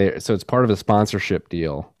says there. So it's part of a sponsorship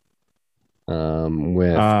deal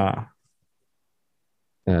with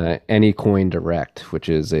Anycoin Direct, which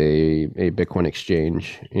is a Bitcoin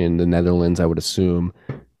exchange in the Netherlands. I would assume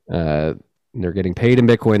they're getting paid in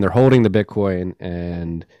Bitcoin. They're holding the Bitcoin,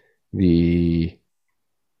 and it's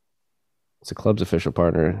the club's official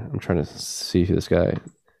partner. I'm trying to see who this guy.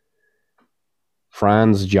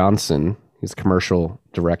 Franz Johnson. He's the commercial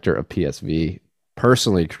director of PSV.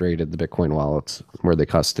 Personally created the Bitcoin wallets where they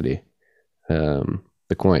custody the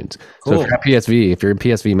coins. Cool. So if you're at PSV, if you're in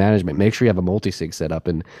PSV management, make sure you have a multi-sig set up,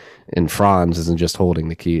 and Franz isn't just holding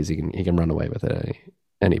the keys. He can run away with it at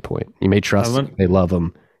any point. You may trust him. They love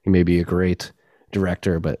him. He may be a great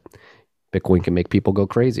director, but Bitcoin can make people go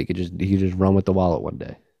crazy. He could just run with the wallet one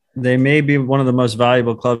day. They may be one of the most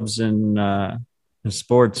valuable clubs in in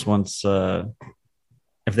sports once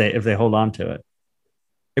if they hold on to it.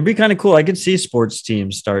 It'd be kind of cool. I could see sports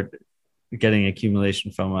teams start getting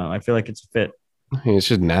accumulation FOMO. I feel like it's a fit. I mean, it's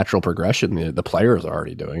just natural progression. The players are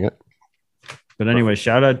already doing it. But anyway,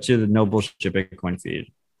 shout out to the No Bullshit Bitcoin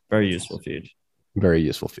feed. Very useful feed. Very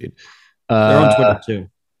useful feed. They're on Twitter too.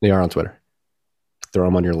 They are on Twitter. Throw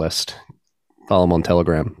them on your list. Follow them on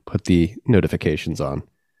Telegram. Put the notifications on,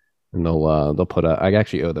 and they'll put a. I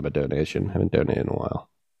actually owe them a donation. Haven't donated in a while.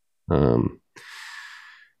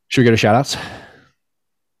 Should we go to shoutouts?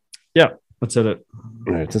 Yeah, let's hit it.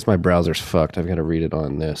 All right. Since my browser's fucked, I've got to read it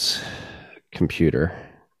on this computer.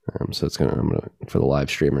 So I'm gonna for the live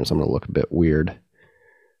streamers. I'm gonna look a bit weird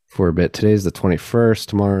for a bit. Today's the 21st.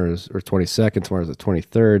 Tomorrow's or 22nd. Tomorrow's the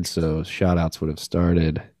 23rd. So shoutouts would have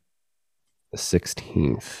started the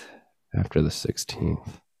 16th. After the 16th.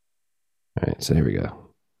 All right, so here we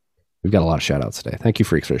go. We've got a lot of shout outs today. Thank you,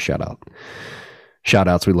 freaks, for the shout out. Shout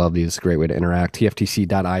outs, we love these. Great way to interact.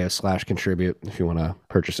 tftc.io/contribute. If you want to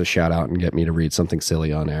purchase a shout out and get me to read something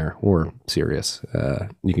silly on air or serious,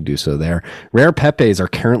 you can do so there. Rare Pepes are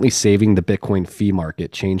currently saving the Bitcoin fee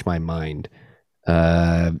market. Change my mind.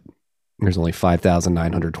 There's only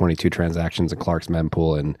 5,922 transactions in Clark's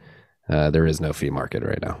mempool, and there is no fee market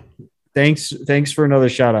right now. Thanks for another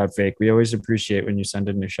shout out, Fake. We always appreciate when you send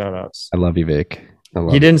in your shout outs. I love you, Vic.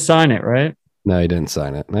 He didn't sign it, right? No, he didn't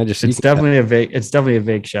sign it. It's definitely a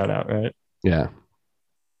vague shout out, right? Yeah.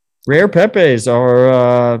 Rare Pepes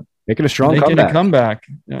are making a comeback.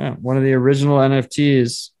 Yeah, one of the original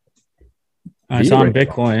NFTs. It's on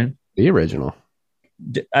Bitcoin. The original.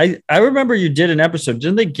 I remember you did an episode.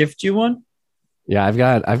 Didn't they gift you one? Yeah, I've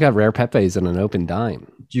got Rare Pepes in an open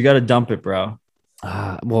dime. You got to dump it, bro.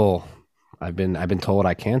 Well, I've been told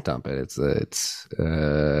I can't dump it. It's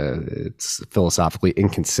philosophically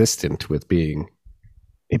inconsistent with being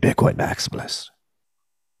a Bitcoin maximalist.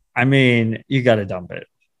 I mean, you got to dump it.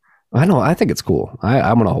 I know. I think it's cool.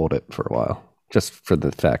 I'm gonna hold it for a while, just for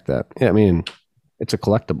the fact that I mean, it's a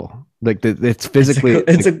collectible. Like it's physically,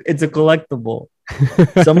 it's a collectible.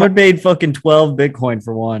 Someone paid fucking 12 Bitcoin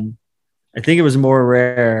for one. I think it was more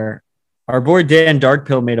rare. Our boy Dan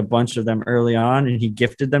Darkpill made a bunch of them early on, and he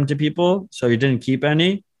gifted them to people, so he didn't keep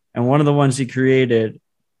any. And one of the ones he created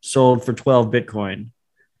sold for 12 Bitcoin.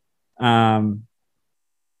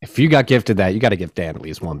 If you got gifted that, you got to give Dan at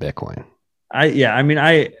least one Bitcoin. I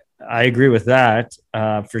agree with that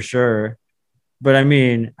for sure. But I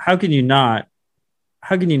mean, how can you not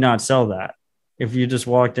sell that if you just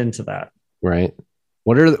walked into that? Right.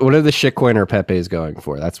 What are the shitcoiner Pepes going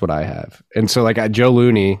for? That's what I have. And so like Joe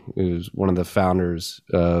Looney, who's one of the founders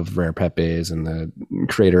of Rare Pepes and the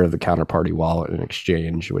creator of the Counterparty wallet and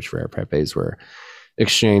exchange, which Rare Pepes were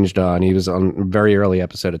exchanged on. He was on a very early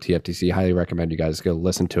episode of TFTC. Highly recommend you guys go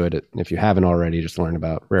listen to it. If you haven't already, just learn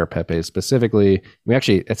about Rare Pepes specifically.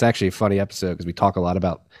 It's actually a funny episode because we talk a lot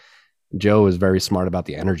about Joe is very smart about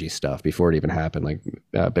the energy stuff before it even happened, like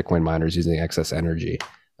Bitcoin miners using excess energy.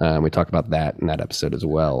 We talked about that in that episode as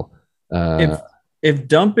well. If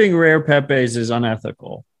dumping Rare Pepes is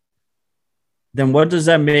unethical, then what does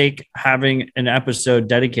that make having an episode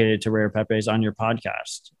dedicated to Rare Pepes on your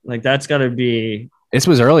podcast? Like that's got to be. This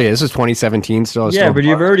was early. This was 2017. Still, but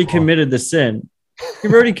you've already committed the sin.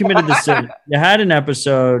 You've already committed the sin. You had an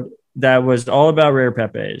episode that was all about Rare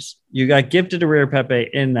Pepes. You got gifted a Rare Pepe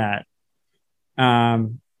in that.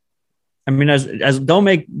 I mean, as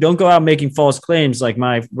don't go out making false claims like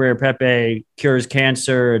my Rare Pepe cures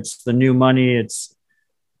cancer. It's the new money. It's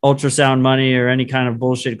ultrasound money or any kind of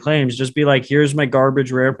bullshit claims. Just be like, here's my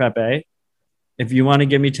garbage Rare Pepe. If you want to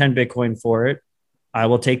give me 10 Bitcoin for it, I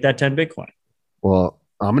will take that 10 Bitcoin. Well,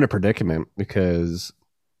 I'm in a predicament because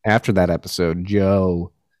after that episode,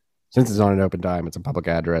 Joe, since it's on an open dime, it's a public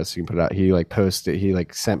address. You can put it out. He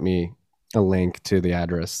sent me a link to the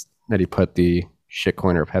address that he put the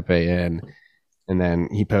shitcoiner Pepe in, and then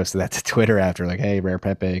he posted that to Twitter after, like, hey, Rare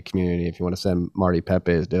Pepe community, if you want to send Marty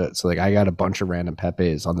Pepes, do it. So like I got a bunch of random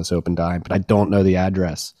Pepes on this open dime, but I don't know the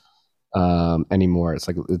address anymore. It's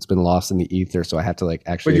like it's been lost in the ether, so I have to like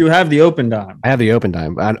actually. But you have the open dime. I have the open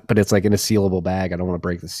dime, but it's like in a sealable bag. I don't want to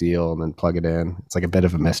break the seal and then plug it in. It's like a bit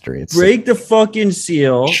of a mystery. It's break the fucking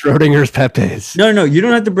seal. Schrodinger's Pepes. No, you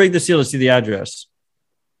don't have to break the seal to see the address.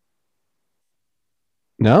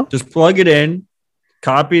 No, just plug it in.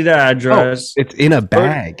 Copy the address. It's in a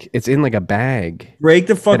bag. It's in like a bag. Break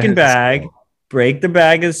the fucking bag. Break the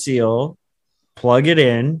bag of seal. Plug it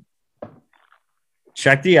in.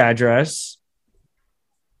 Check the address.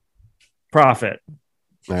 Profit.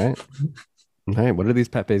 All right. What are these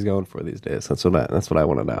Pepes going for these days? That's what I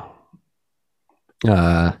want to know.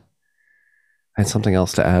 I had something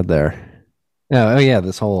else to add there. Oh yeah,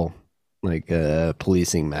 this whole like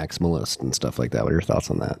policing maximalist and stuff like that. What are your thoughts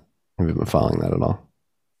on that? Have you been following that at all?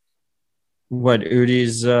 What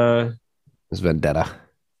Udi's This vendetta.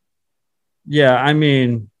 yeah, I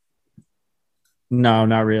mean, no,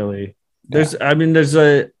 not really. There's there's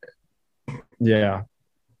a yeah.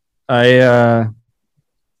 I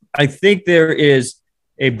think there is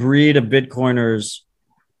a breed of Bitcoiners.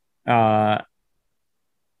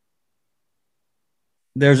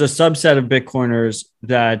 There's a subset of Bitcoiners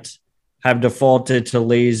that have defaulted to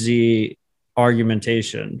lazy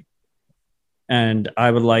argumentation. And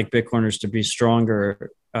I would like Bitcoiners to be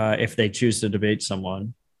stronger if they choose to debate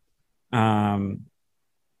someone.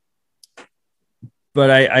 But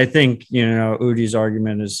I think, Udi's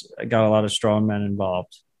argument has got a lot of strong men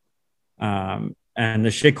involved. And the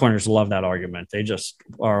shitcoiners love that argument. They just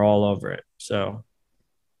are all over it. So,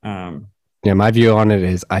 yeah, my view on it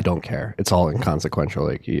is I don't care. It's all inconsequential.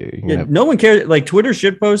 Like no one cares. Like Twitter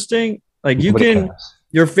shitposting, like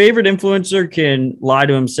your favorite influencer can lie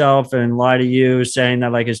to himself and lie to you, saying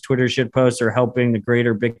that like his Twitter shitposts are helping the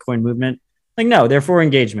greater Bitcoin movement. Like, no, they're for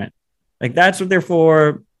engagement. Like that's what they're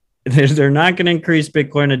for. They're not going to increase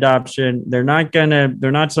Bitcoin adoption. They're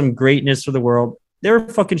not some greatness for the world. They're a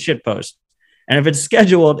fucking shitpost. And if it's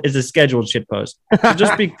scheduled, it's a scheduled shitpost. So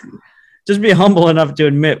just be humble enough to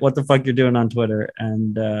admit what the fuck you're doing on Twitter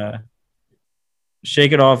and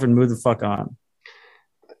shake it off and move the fuck on.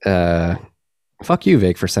 Fuck you,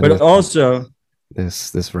 Vic, for sending. But also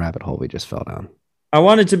this rabbit hole we just fell down. I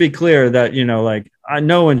wanted to be clear that,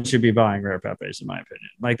 no one should be buying rare Pepes, in my opinion.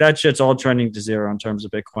 Like that shit's all trending to zero in terms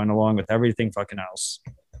of Bitcoin, along with everything fucking else.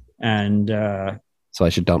 And so I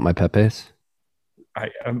should dump my Pepes?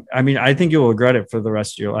 I mean, I think you'll regret it for the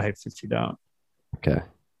rest of your life if you don't. Okay.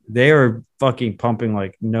 They are fucking pumping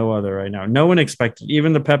like no other right now. No one expected,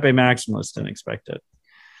 even the Pepe Maximalists didn't expect it.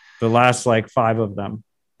 The last like 5 of them.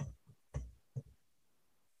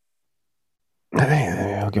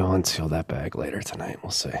 I'll go unseal that bag later tonight.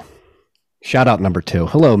 We'll see. Shout out number 2.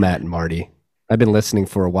 Hello, Matt and Marty. I've been listening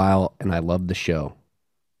for a while and I love the show.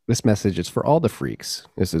 This message is for all the freaks.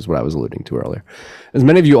 This is what I was alluding to earlier. As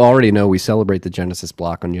many of you already know, we celebrate the Genesis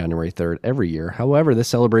block on January 3rd every year. However, this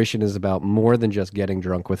celebration is about more than just getting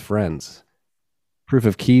drunk with friends. Proof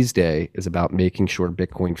of Keys Day is about making sure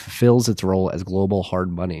Bitcoin fulfills its role as global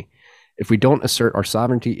hard money. If we don't assert our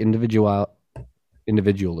sovereignty individually,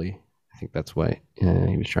 I think that's what he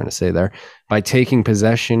was trying to say there, by taking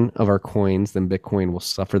possession of our coins, then Bitcoin will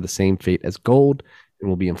suffer the same fate as gold and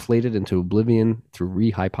will be inflated into oblivion through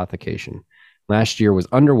rehypothecation. Last year was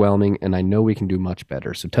underwhelming, and I know we can do much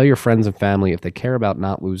better. So tell your friends and family if they care about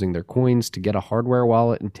not losing their coins to get a hardware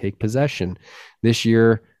wallet and take possession. This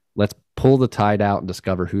year, let's pull the tide out and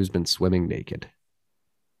discover who's been swimming naked.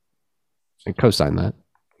 And co-sign that.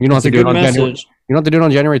 You don't have to do it on January. You don't have to do it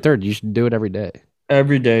on January 3rd. You should do it every day.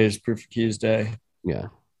 Every day is Proof of Keys Day. Yeah.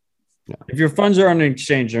 If your funds are on an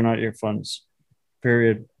exchange, they're not your funds.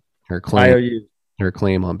 Period. Her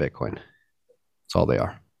claim on Bitcoin. That's all they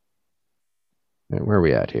are. And where are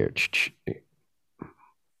we at here?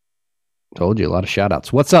 Told you, a lot of shout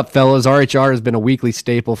outs. What's up, fellas? RHR has been a weekly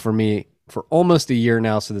staple for me for almost a year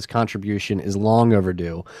now, so this contribution is long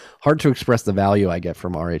overdue. Hard to express the value I get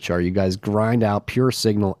from RHR. You guys grind out pure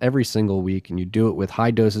signal every single week, and you do it with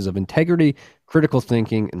high doses of integrity, critical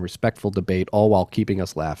thinking, and respectful debate, all while keeping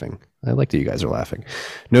us laughing. I like that you guys are laughing.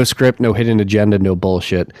 No script, no hidden agenda, no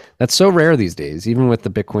bullshit. That's so rare these days, even with the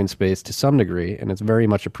Bitcoin space to some degree, and it's very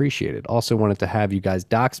much appreciated. Also wanted to have you guys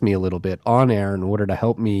dox me a little bit on air in order to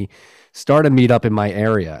help me start a meetup in my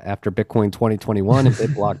area. After Bitcoin 2021 and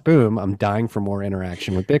BitBlock boom, I'm dying for more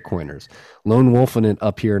interaction with Bitcoiners. Lone wolfing it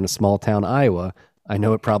up here in a small town, Iowa. I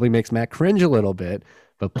know it probably makes Matt cringe a little bit,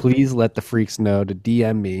 but please let the freaks know to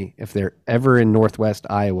DM me if they're ever in Northwest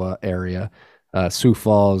Iowa area, Sioux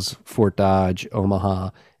Falls, Fort Dodge, Omaha,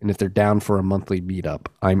 and if they're down for a monthly meetup.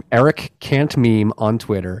 I'm Eric Can't Meme on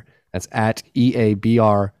Twitter. That's at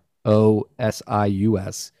EABROSIUS.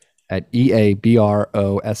 At EABROSIUS.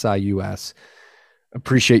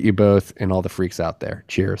 Appreciate you both and all the freaks out there.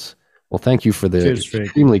 Cheers. Well, thank you for the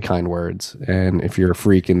extremely kind words. And if you're a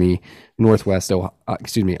freak in the Northwest,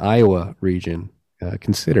 Iowa region,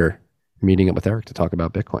 consider meeting up with Eric to talk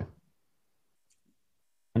about Bitcoin.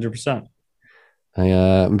 100%.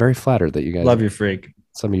 I'm very flattered that you guys love you, freak.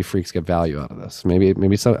 Some of you freaks get value out of this.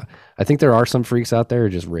 Maybe so. I think there are some freaks out there who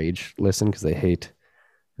just rage listen because they hate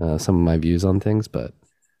some of my views on things, but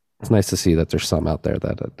it's nice to see that there's some out there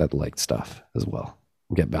that like stuff as well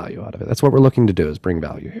and get value out of it. That's what we're looking to do, is bring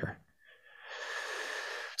value here.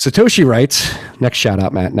 Satoshi writes, next shout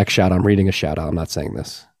out, Matt. Next shout out. I'm reading a shout out. I'm not saying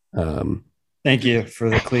this. Thank you for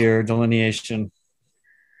the clear delineation.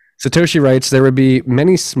 Satoshi writes, there would be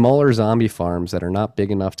many smaller zombie farms that are not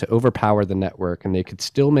big enough to overpower the network, and they could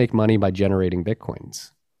still make money by generating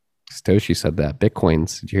bitcoins. Satoshi said that.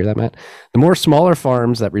 Bitcoins. Did you hear that, Matt? The more smaller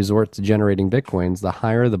farms that resort to generating bitcoins, the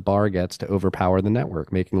higher the bar gets to overpower the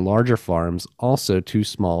network, making larger farms also too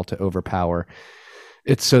small to overpower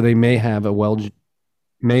it. So they may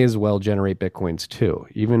as well generate bitcoins too.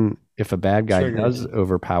 Even if a bad guy does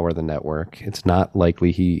overpower the network, it's not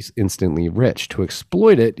likely he's instantly rich. To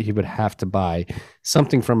exploit it, he would have to buy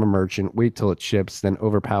something from a merchant, wait till it ships, then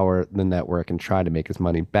overpower the network and try to make his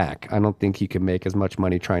money back. I don't think he could make as much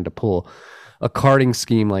money trying to pull a carding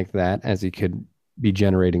scheme like that as he could be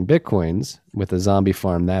generating bitcoins. With a zombie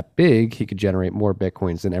farm that big, he could generate more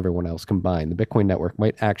bitcoins than everyone else combined. The Bitcoin network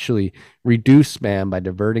might actually reduce spam by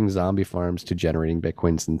diverting zombie farms to generating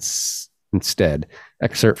bitcoins instead.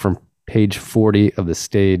 Excerpt from page 40 of the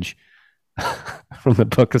stage from the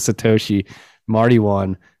book of Satoshi, Marty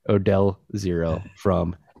 1, Odell 0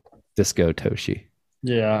 from Disco Toshi.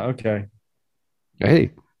 Yeah, okay.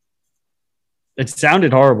 Hey. It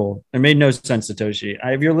sounded horrible. It made no sense, Satoshi.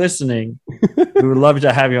 If you're listening, we would love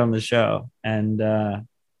to have you on the show. And I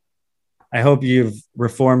hope you've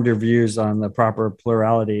reformed your views on the proper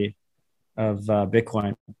plurality of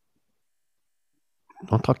Bitcoin.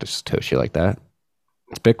 Don't talk to Satoshi like that.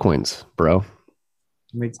 It's Bitcoins, bro. It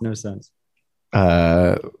makes no sense.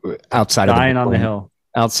 Outside Dying of on the hill.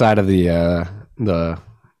 Outside of the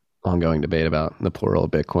ongoing debate about the plural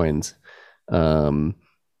of Bitcoins, the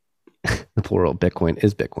plural Bitcoin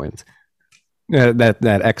is Bitcoins.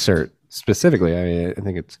 That excerpt specifically, I mean, I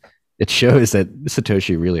think it shows that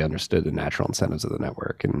Satoshi really understood the natural incentives of the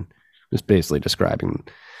network and was basically describing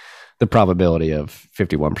the probability of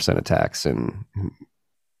 51% attacks. And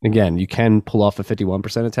again, you can pull off a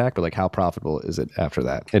 51% attack, but like, how profitable is it after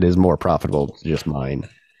that? It is more profitable to just mine.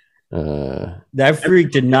 That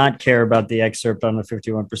freak did not care about the excerpt on the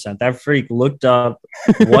 51%. That freak looked up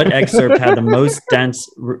what excerpt had the most dense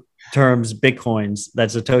terms Bitcoins that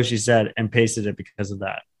Satoshi said and pasted it because of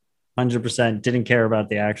that. 100% didn't care about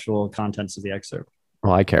the actual contents of the excerpt.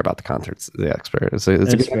 Well, I care about the contents of the excerpt. It's a good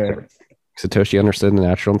excerpt. Satoshi understood the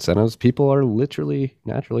natural incentives. People are literally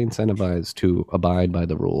naturally incentivized to abide by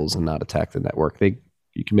the rules and not attack the network.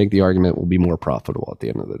 You can make the argument will be more profitable at the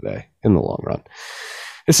end of the day in the long run.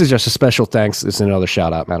 This is just a special thanks. This is another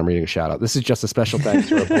shout out, Matt. I'm reading a shout out. This is just a special thanks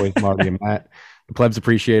to our boys, Marty and Matt. The plebs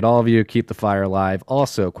appreciate all of you. Keep the fire alive.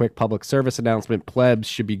 Also, quick public service announcement. Plebs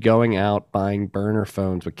should be going out, buying burner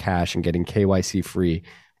phones with cash and getting KYC free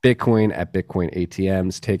Bitcoin at Bitcoin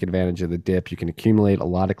ATMs. Take advantage of the dip. You can accumulate a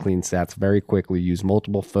lot of clean sats very quickly. Use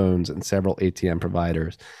multiple phones and several ATM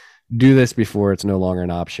providers. Do this before it's no longer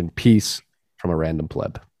an option. Peace from a random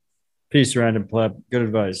pleb. Peace, random pleb. Good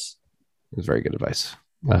advice. It was very good advice.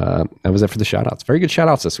 That was it for the shout outs. Very good shout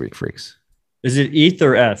outs this week, freaks. Is it ETH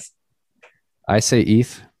or ETH? I say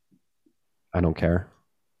ETH. I don't care.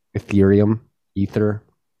 Ethereum, Ether,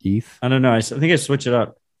 ETH. I don't know. I think I switch it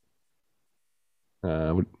up.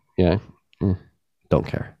 Yeah. Don't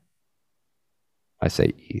care. I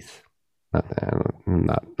say ETH. I'm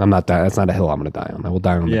not that. That's not a hill I'm going to die on. I will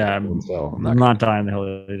die on. Yeah. I'm not dying on the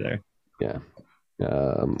hill either. Yeah.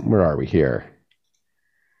 Where are we here?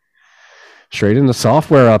 Straight into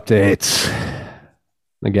software updates.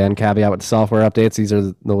 Again, caveat with the software updates. These are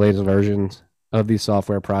the latest versions of these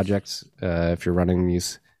software projects. If you're running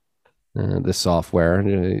this software,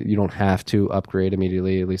 you don't have to upgrade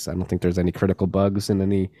immediately. At least I don't think there's any critical bugs in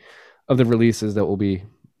any of the releases that we'll be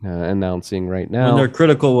announcing right now. When they're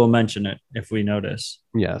critical, we'll mention it if we notice.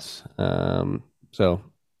 Yes. So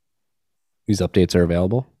these updates are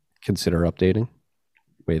available. Consider updating.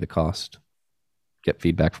 Weigh the cost. Get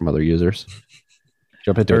feedback from other users.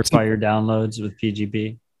 Jump into verify your downloads with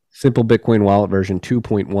PGP. Simple Bitcoin Wallet version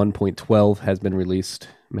 2.1.12 has been released.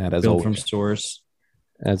 Matt, as always, from source.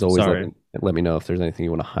 As always, let me know if there's anything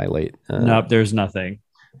you want to highlight. Nope, there's nothing.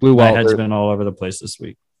 Blue Wallet. My head's been all over the place this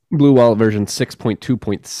week. Blue Wallet version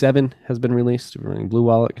 6.2.7 has been released. If you're running Blue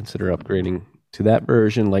Wallet, consider upgrading to that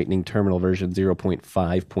version. Lightning Terminal version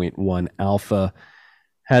 0.5.1 alpha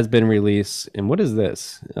has been released. And what is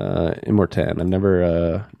this? Immortan. I've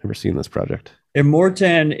never seen this project.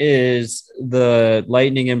 Immortan is the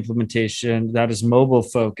Lightning implementation that is mobile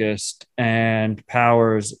focused and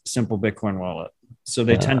powers Simple Bitcoin Wallet. So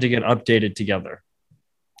they tend to get updated together.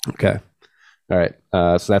 Okay. All right.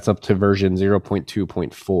 So that's up to version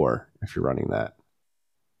 0.2.4 if you're running that.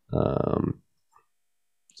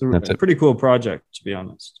 It's a pretty cool project, to be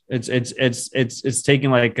honest. It's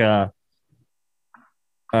taking like a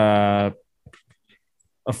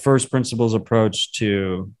first principles approach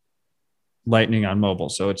to Lightning on mobile.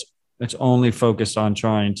 So it's only focused on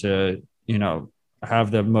trying to,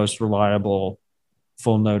 have the most reliable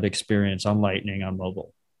full node experience on Lightning on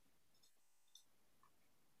mobile.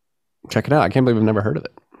 Check it out. I can't believe I've never heard of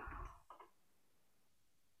it.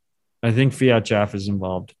 I think Fiat Jeff is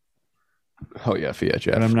involved, Oh yeah, Fiat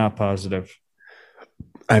Jeff. but I'm not positive.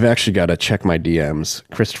 I've actually got to check my DMs.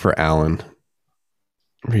 Christopher Allen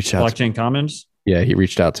reached out. Blockchain Commons. Yeah, he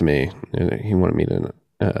reached out to me. He wanted me to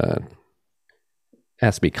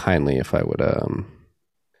ask me kindly if I would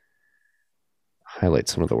highlight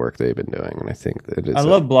some of the work they've been doing, and I think that I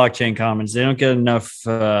love Blockchain Commons. They don't get enough.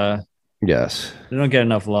 Yes, They don't get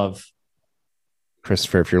enough love.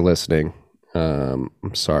 Christopher, if you're listening, I'm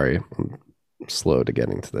sorry. I'm slow to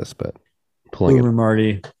getting to this, but pulling Boomer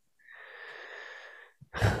Marty.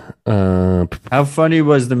 How funny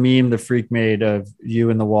was the meme the freak made of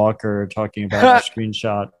you and the walker talking about our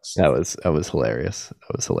screenshots? That was hilarious.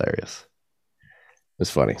 That was hilarious. It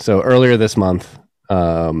was funny. So earlier this month,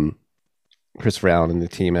 Christopher Allen and the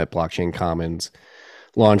team at Blockchain Commons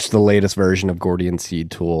launched the latest version of Gordian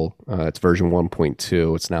Seed Tool. It's version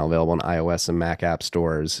 1.2. It's now available on iOS and Mac app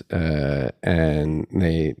stores. And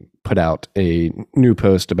they put out a new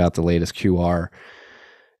post about the latest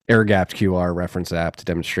air-gapped QR reference app to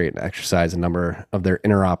demonstrate and exercise a number of their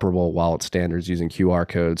interoperable wallet standards using QR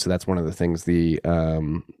codes. So that's one of the things the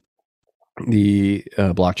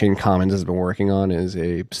Blockchain Commons has been working on, is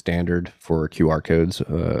a standard for QR codes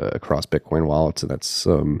across Bitcoin wallets. And that's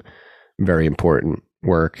some very important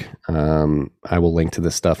work. I will link to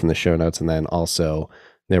this stuff in the show notes. And then also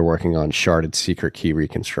they're working on sharded secret key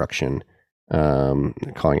reconstruction,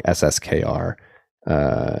 calling SSKR.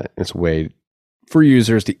 It's a way for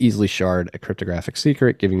users to easily shard a cryptographic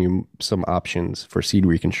secret, giving you some options for seed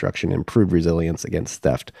reconstruction, improved resilience against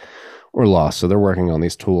theft or loss. So they're working on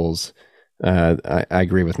these tools. I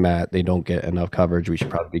agree with Matt. They don't get enough coverage. We should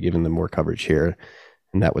probably be giving them more coverage here.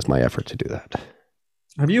 And that was my effort to do that.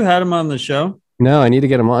 Have you had him on the show? No, I need to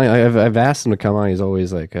get him on. I've asked him to come on. He's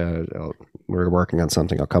always like, we're working on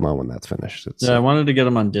something. I'll come on when that's finished. I wanted to get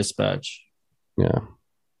him on Dispatch. Yeah.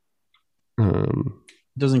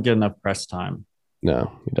 Doesn't get enough press time.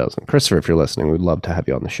 No, he doesn't. Christopher, if you're listening, we'd love to have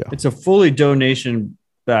you on the show. It's a fully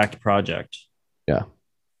donation-backed project. Yeah.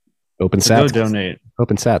 Open So Sats. go donate.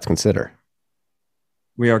 Open Sats, consider.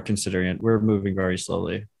 We are considering it. We're moving very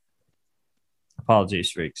slowly.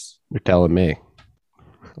 Apologies, freaks. You're telling me.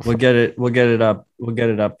 We'll get it up. We'll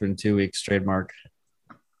get it up in 2 weeks. Trademark.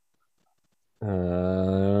 We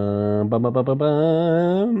have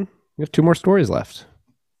 2 more stories left.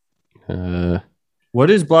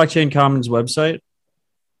 What is Blockchain Commons website?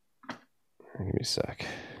 Give me a sec.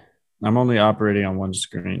 I'm only operating on one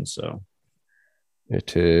screen, so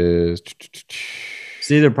It is.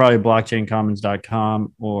 it's either probably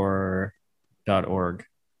blockchaincommons.com or .org.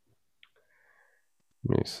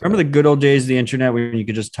 Remember the good old days of the internet where you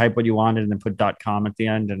could just type what you wanted and then put .com at the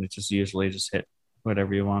end, and it just usually just hit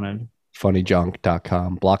whatever you wanted.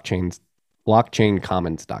 Funnyjunk.com,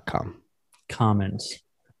 blockchaincommons.com. Commons.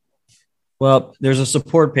 Well, there's a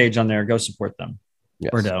support page on there. Go support them.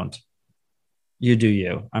 Yes. Or don't. You do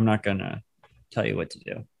you. I'm not going to tell you what to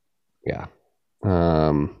do. Yeah.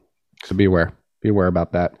 So be aware. Be aware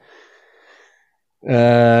about that.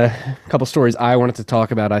 A couple stories I wanted to talk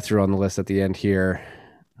about. I threw on the list at the end here.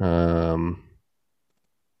 Just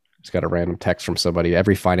got a random text from somebody.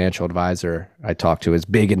 Every financial advisor I talk to is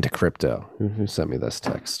big into crypto. Who sent me this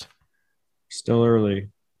text? Still early.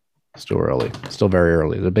 Still early. Still very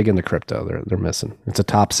early. They're big into crypto. They're missing. It's a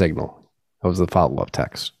top signal. That was the follow-up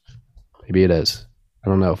text. Maybe it is. I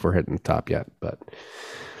don't know if we're hitting the top yet, but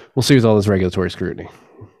we'll see with all this regulatory scrutiny.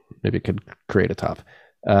 Maybe it could create a top.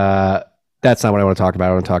 That's not what I want to talk about.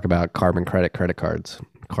 I want to talk about carbon credit cards,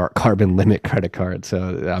 carbon limit credit cards.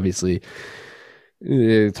 So obviously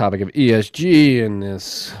the topic of ESG and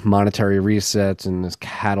this monetary reset and this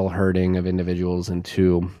cattle herding of individuals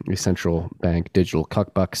into a central bank digital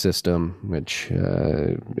cuckbuck system, which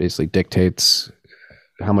basically dictates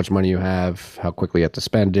how much money you have, how quickly you have to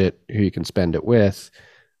spend it, who you can spend it with,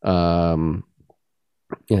 and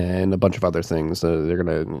a bunch of other things. They're going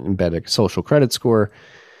to embed a social credit score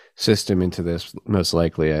system into this, most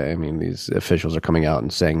likely. I mean, these officials are coming out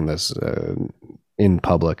and saying this in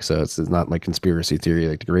public, so it's not like conspiracy theory,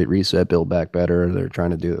 like the Great Reset, Build Back Better. They're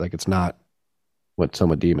trying to do it like it's not what some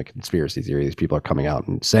would deem a conspiracy theory. These people are coming out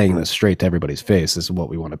and saying this straight to everybody's face. This is what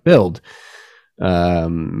we want to build.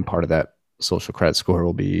 Part of that social credit score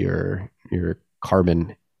will be your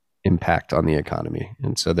carbon impact on the economy.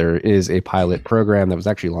 And so there is a pilot program that was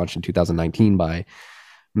actually launched in 2019 by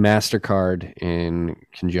MasterCard in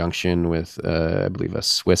conjunction with, I believe, a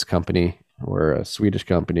Swiss company. We're a Swedish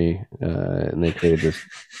company, and they created this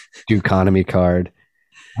Duconomy card.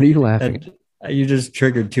 What are you laughing at? You just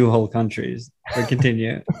triggered 2 whole countries. But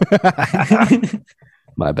continue.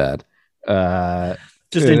 My bad.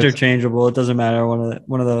 Just interchangeable. It doesn't matter.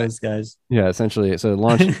 One of those guys. Yeah, essentially. So it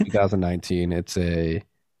launched in 2019. It's a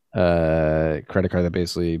credit card that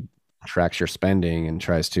basically tracks your spending and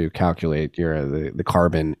tries to calculate the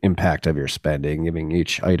carbon impact of your spending, giving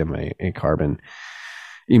each item a carbon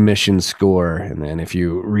emission score. And then if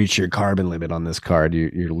you reach your carbon limit on this card,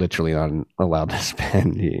 you're literally not allowed to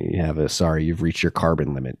spend. You have you've reached your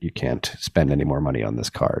carbon limit. You can't spend any more money on this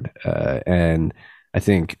card. And I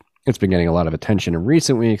think it's been getting a lot of attention in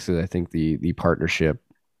recent weeks. I think the partnership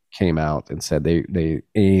came out and said they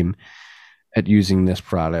aim at using this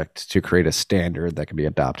product to create a standard that can be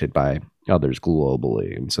adopted by others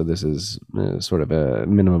globally. And so this is sort of a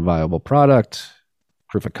minimum viable product,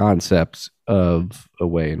 proof of concept of a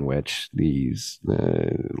way in which these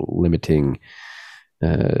limiting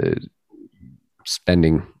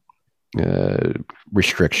spending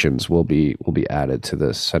restrictions will be added to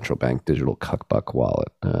the central bank digital cuckbuck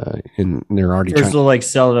wallet. And they're already first they'll like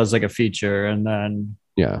sell it as like a feature, and then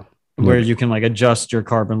where you can like adjust your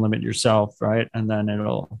carbon limit yourself, right? And then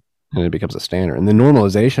it becomes a standard. And the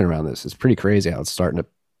normalization around this is pretty crazy. How it's starting to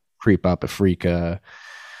creep up. A freak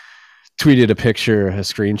tweeted a picture, a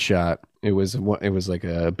screenshot. It was like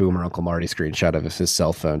a Boomer Uncle Marty screenshot of his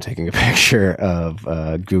cell phone taking a picture of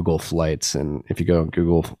Google Flights. And if you go on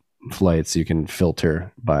Google Flights, you can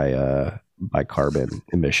filter by carbon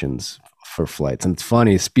emissions for flights. And it's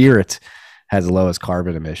funny, Spirit has the lowest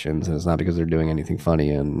carbon emissions, and it's not because they're doing anything funny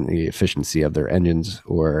in the efficiency of their engines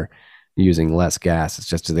or using less gas. It's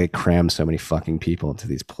just they cram so many fucking people into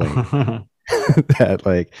these planes that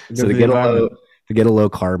to get a low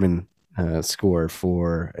carbon score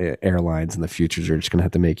for airlines in the future, you're just going to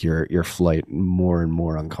have to make your flight more and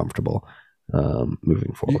more uncomfortable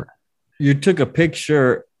moving forward. You took a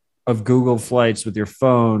picture of Google Flights with your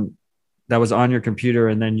phone that was on your computer,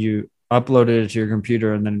 and then you uploaded it to your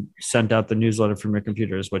computer and then sent out the newsletter from your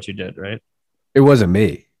computer is what you did, right? It wasn't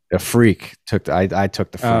me. A freak took I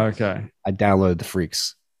took the freak. Oh, okay. I downloaded the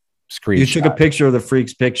freak's screenshot. You took a picture of the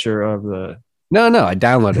freak's picture of the... No, I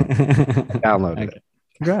downloaded it. Downloaded it.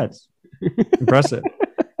 Congrats. Impressive.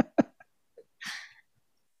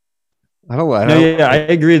 I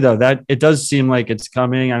agree though that it does seem like it's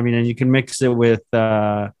coming. I mean, and you can mix it with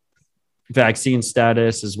vaccine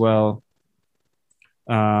status as well.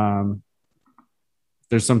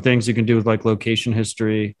 There's some things you can do with like location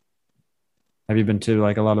history. Have you been to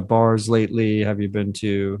like a lot of bars lately? Have you been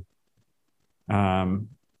to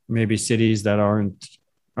maybe cities that are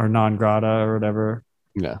non grata or whatever?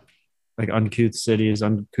 Yeah. Like uncouth cities,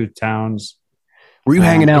 uncouth towns. Were you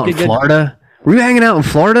hanging out in Florida? Were you hanging out in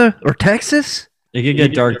Florida or Texas? It could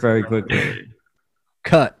get dark very quickly.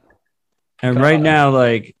 Cut. And right now,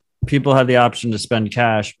 like, people have the option to spend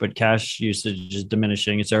cash, but cash usage is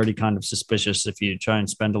diminishing. It's already kind of suspicious if you try and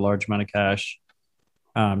spend a large amount of cash.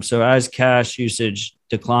 So as cash usage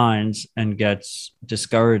declines and gets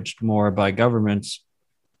discouraged more by governments,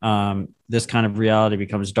 this kind of reality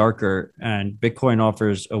becomes darker, and Bitcoin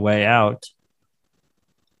offers a way out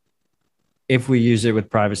if we use it with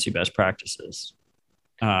privacy best practices.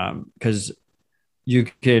 Because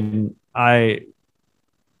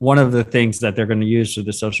one of the things that they're going to use for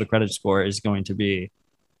the social credit score is going to be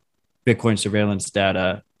Bitcoin surveillance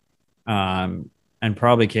data, and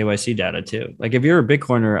probably KYC data too. Like if you're a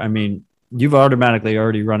Bitcoiner, I mean, you've automatically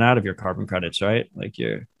already run out of your carbon credits, right?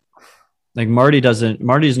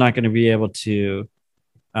 Marty's not going to be able to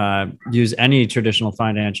use any traditional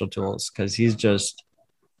financial tools because he's just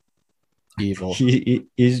evil.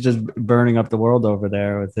 He's just burning up the world over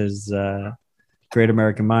there with his Great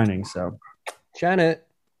American Mining. So, Janet,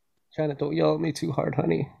 don't yell at me too hard,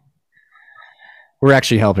 honey. We're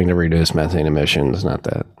actually helping to reduce methane emissions, not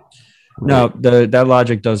that. No, that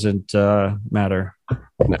logic doesn't matter.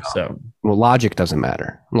 No. So, well, logic doesn't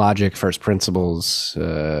matter. Logic, first principles,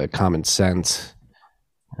 common sense,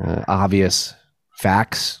 obvious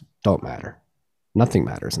facts don't matter. Nothing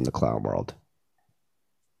matters in the clown world.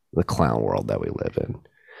 The clown world that we live in.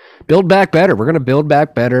 Build back better. We're going to build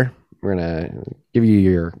back better. We're going to give you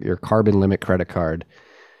your carbon limit credit card.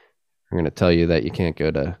 We're going to tell you that you can't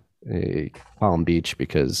go to Palm Beach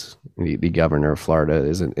because the governor of Florida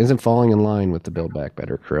isn't falling in line with the Build Back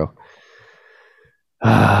Better crew.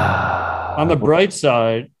 On the bright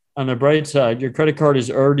side, your credit card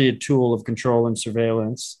is already a tool of control and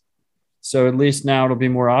surveillance. So at least now it'll be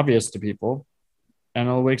more obvious to people, and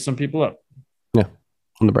it'll wake some people up. Yeah,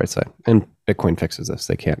 on the bright side. And Bitcoin fixes this.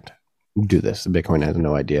 They can't do this. Bitcoin has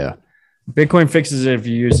no idea Bitcoin fixes it if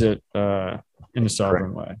you use it in a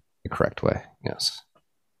sovereign way. The correct way. Yes.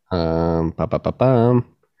 What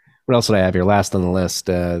else did I have here? Last on the list,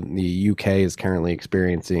 the UK is currently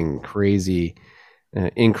experiencing crazy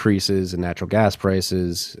increases in natural gas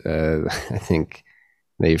prices. I think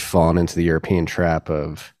they've fallen into the European trap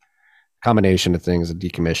of a combination of things, a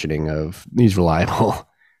decommissioning of these reliable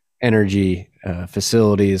energy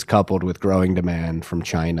facilities coupled with growing demand from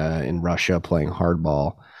China and Russia playing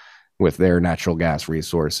hardball with their natural gas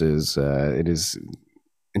resources. It is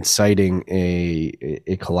inciting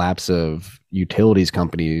a collapse of utilities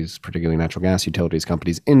companies, particularly natural gas utilities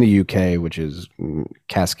companies in the UK, which is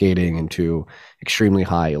cascading into extremely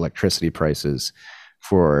high electricity prices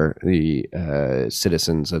for the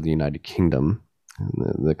citizens of the United Kingdom,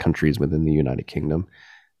 the countries within the United Kingdom.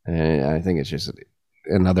 And I think it's just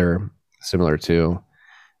another, similar to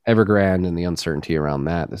Evergrande and the uncertainty around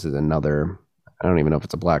that. This is another, I don't even know if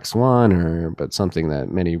it's a black swan but something that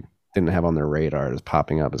many didn't have on their radar is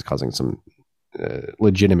popping up, is causing some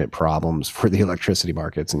legitimate problems for the electricity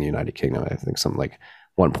markets in the United Kingdom. I think something like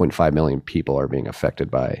 1.5 million people are being affected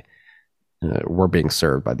by, were being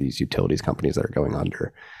served by these utilities companies that are going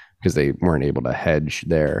under because they weren't able to hedge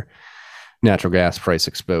their natural gas price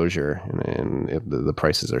exposure, and the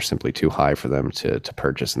prices are simply too high for them to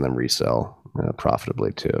purchase and then resell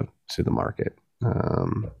profitably to the market.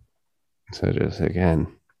 So just again,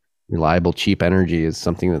 reliable, cheap energy is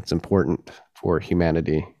something that's important for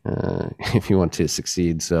humanity if you want to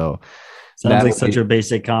succeed. So sounds like such a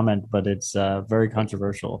basic comment, but it's very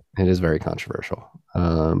controversial. It is very controversial,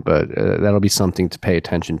 but that'll be something to pay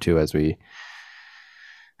attention to as we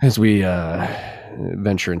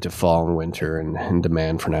venture into fall and winter, and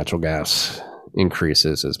demand for natural gas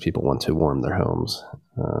increases as people want to warm their homes.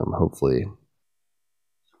 Hopefully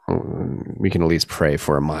we can at least pray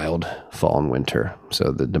for a mild fall and winter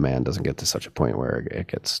so the demand doesn't get to such a point where it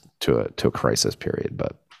gets to a crisis period.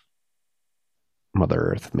 But Mother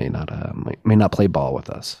Earth may not play ball with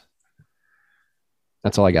us.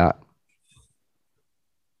 That's all I got.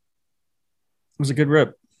 It was a good rip.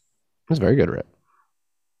 It was a very good rip.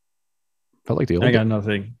 Felt like the old I got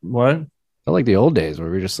nothing. What? Felt like the old days where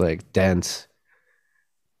we were just like dense,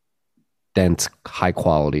 high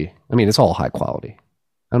quality. I mean, it's all high quality.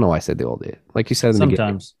 I don't know why I said the old days. Like you said in the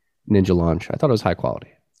Sometimes Ninja Launch, I thought it was high quality.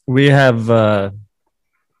 We have our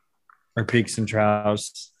peaks and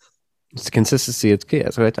troughs. It's consistency. It's key.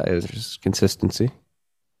 That's what I thought. It's just consistency.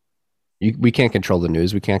 We can't control the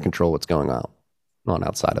news. We can't control what's going on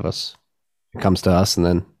outside of us. It comes to us and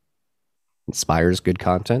then inspires good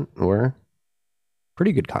content or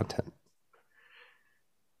pretty good content.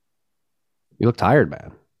 You look tired,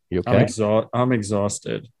 man. You okay? I'm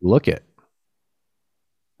exhausted. Look it.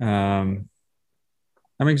 I'm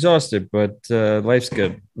exhausted, but life's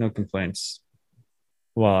good. No complaints.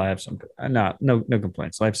 Well, I have some. No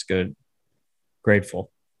complaints. Life's good.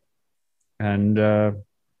 Grateful, and I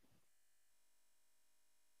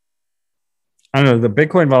don't know. The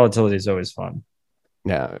Bitcoin volatility is always fun.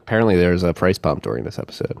 Yeah, apparently there's a price bump during this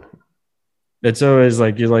episode. It's always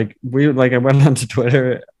like I went onto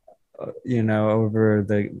Twitter, over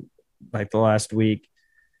the last week,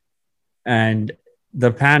 and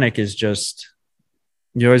the panic is just,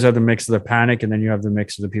 you always have the mix of the panic, and then you have the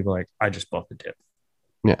mix of the people like, I just bought the dip.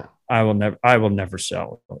 Yeah, I will never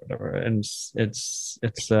sell or whatever. And it's just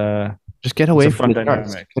get away from the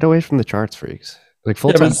charts. Get away from the charts, freaks. Like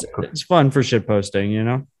full time, it's fun for shit posting,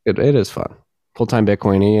 It is fun. Full-time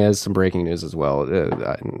Bitcoin. He has some breaking news as well.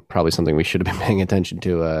 Probably something we should have been paying attention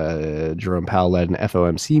to. Jerome Powell led an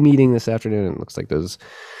FOMC meeting this afternoon. It looks like those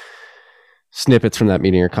snippets from that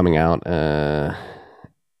meeting are coming out. The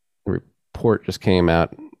report just came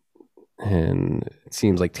out, and it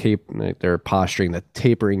seems like they're posturing that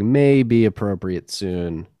tapering may be appropriate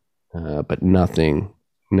soon, but no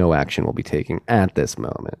action will be taken at this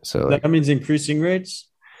moment. So that means increasing rates?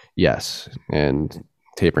 Yes, and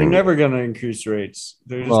tapering. They're never going to increase rates.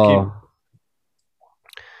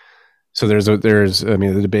 So there's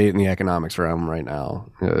the debate in the economics realm right now.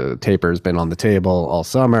 Taper has been on the table all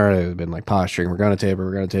summer. They've been like posturing, we're going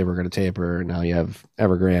to taper. Now you have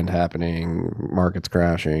Evergrande happening, markets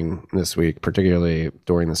crashing this week, particularly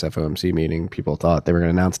during this FOMC meeting. People thought they were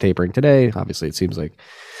going to announce tapering today. Obviously, it seems like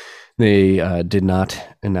they did not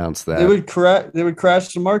announce that. They would crash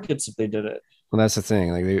the markets if they did it. Well, that's the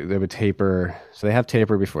thing. Like they would taper. So they have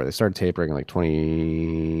tapered before. They started tapering in like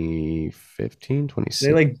 2015,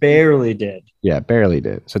 2016. They barely did. Yeah, barely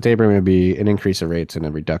did. So tapering would be an increase of rates and a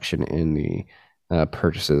reduction in the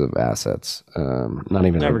purchases of assets. Not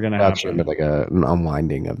even never going to happen, but like an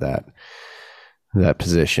unwinding of that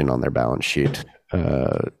position on their balance sheet.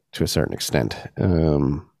 to a certain extent.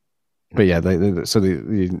 But yeah, so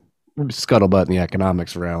the scuttlebutt in the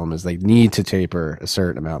economics realm is they need to taper a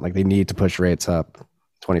certain amount. Like they need to push rates up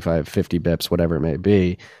 25, 50 bips, whatever it may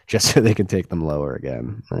be, just so they can take them lower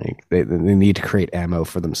again. Like they need to create ammo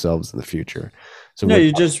for themselves in the future. So no,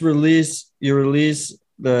 you just release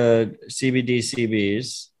the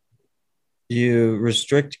CBDCBs, you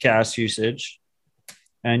restrict gas usage,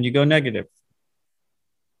 and you go negative.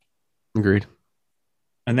 Agreed.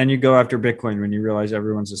 And then you go after Bitcoin when you realize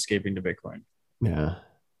everyone's escaping to Bitcoin. Yeah.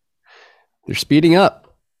 They're speeding up.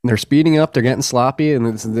 They're getting sloppy. And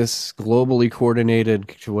this globally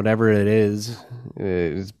coordinated, whatever it is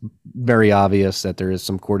very obvious that there is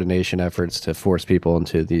some coordination efforts to force people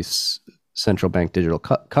into these central bank digital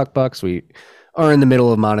cuck bucks. We are in the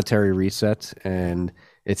middle of monetary reset, and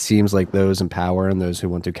it seems like those in power and those who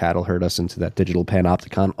want to cattle herd us into that digital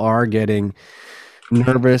panopticon are getting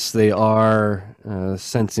nervous. They are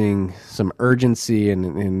sensing some urgency,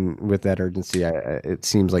 and with that urgency, it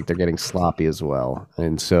seems like they're getting sloppy as well.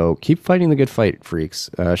 And so keep fighting the good fight, freaks.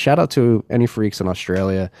 Shout out to any freaks in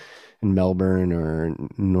Australia, in Melbourne or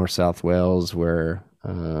North South Wales, where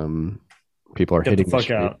people are hitting the fuck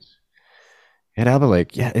out. Get out, but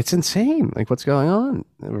like, yeah, it's insane. Like, what's going on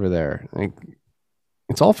over there? Like,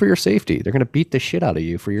 it's all for your safety. They're gonna beat the shit out of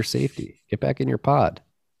you for your safety. Get back in your pod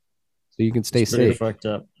so you can stay safe. Fucked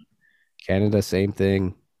up. Canada, same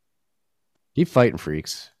thing. Keep fighting,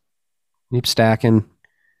 freaks. Keep stacking.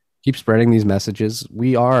 Keep spreading these messages.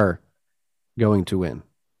 We are going to win.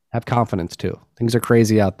 Have confidence too. Things are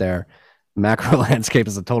crazy out there. The macro landscape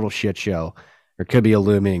is a total shit show. There could be a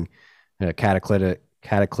looming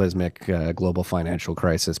cataclysmic global financial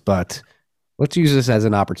crisis, but let's use this as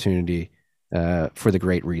an opportunity for the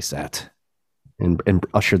Great Reset and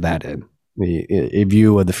usher that in. A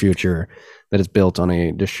view of the future that is built on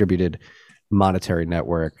a distributed monetary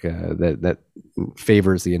network that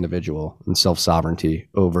favors the individual and self-sovereignty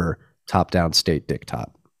over top-down state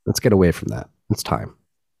diktat. Let's get away from that. It's time.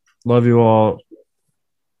 Love you all.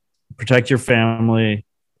 Protect your family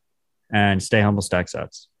and stay humble, stack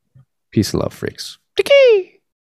sats. Peace and love, freaks.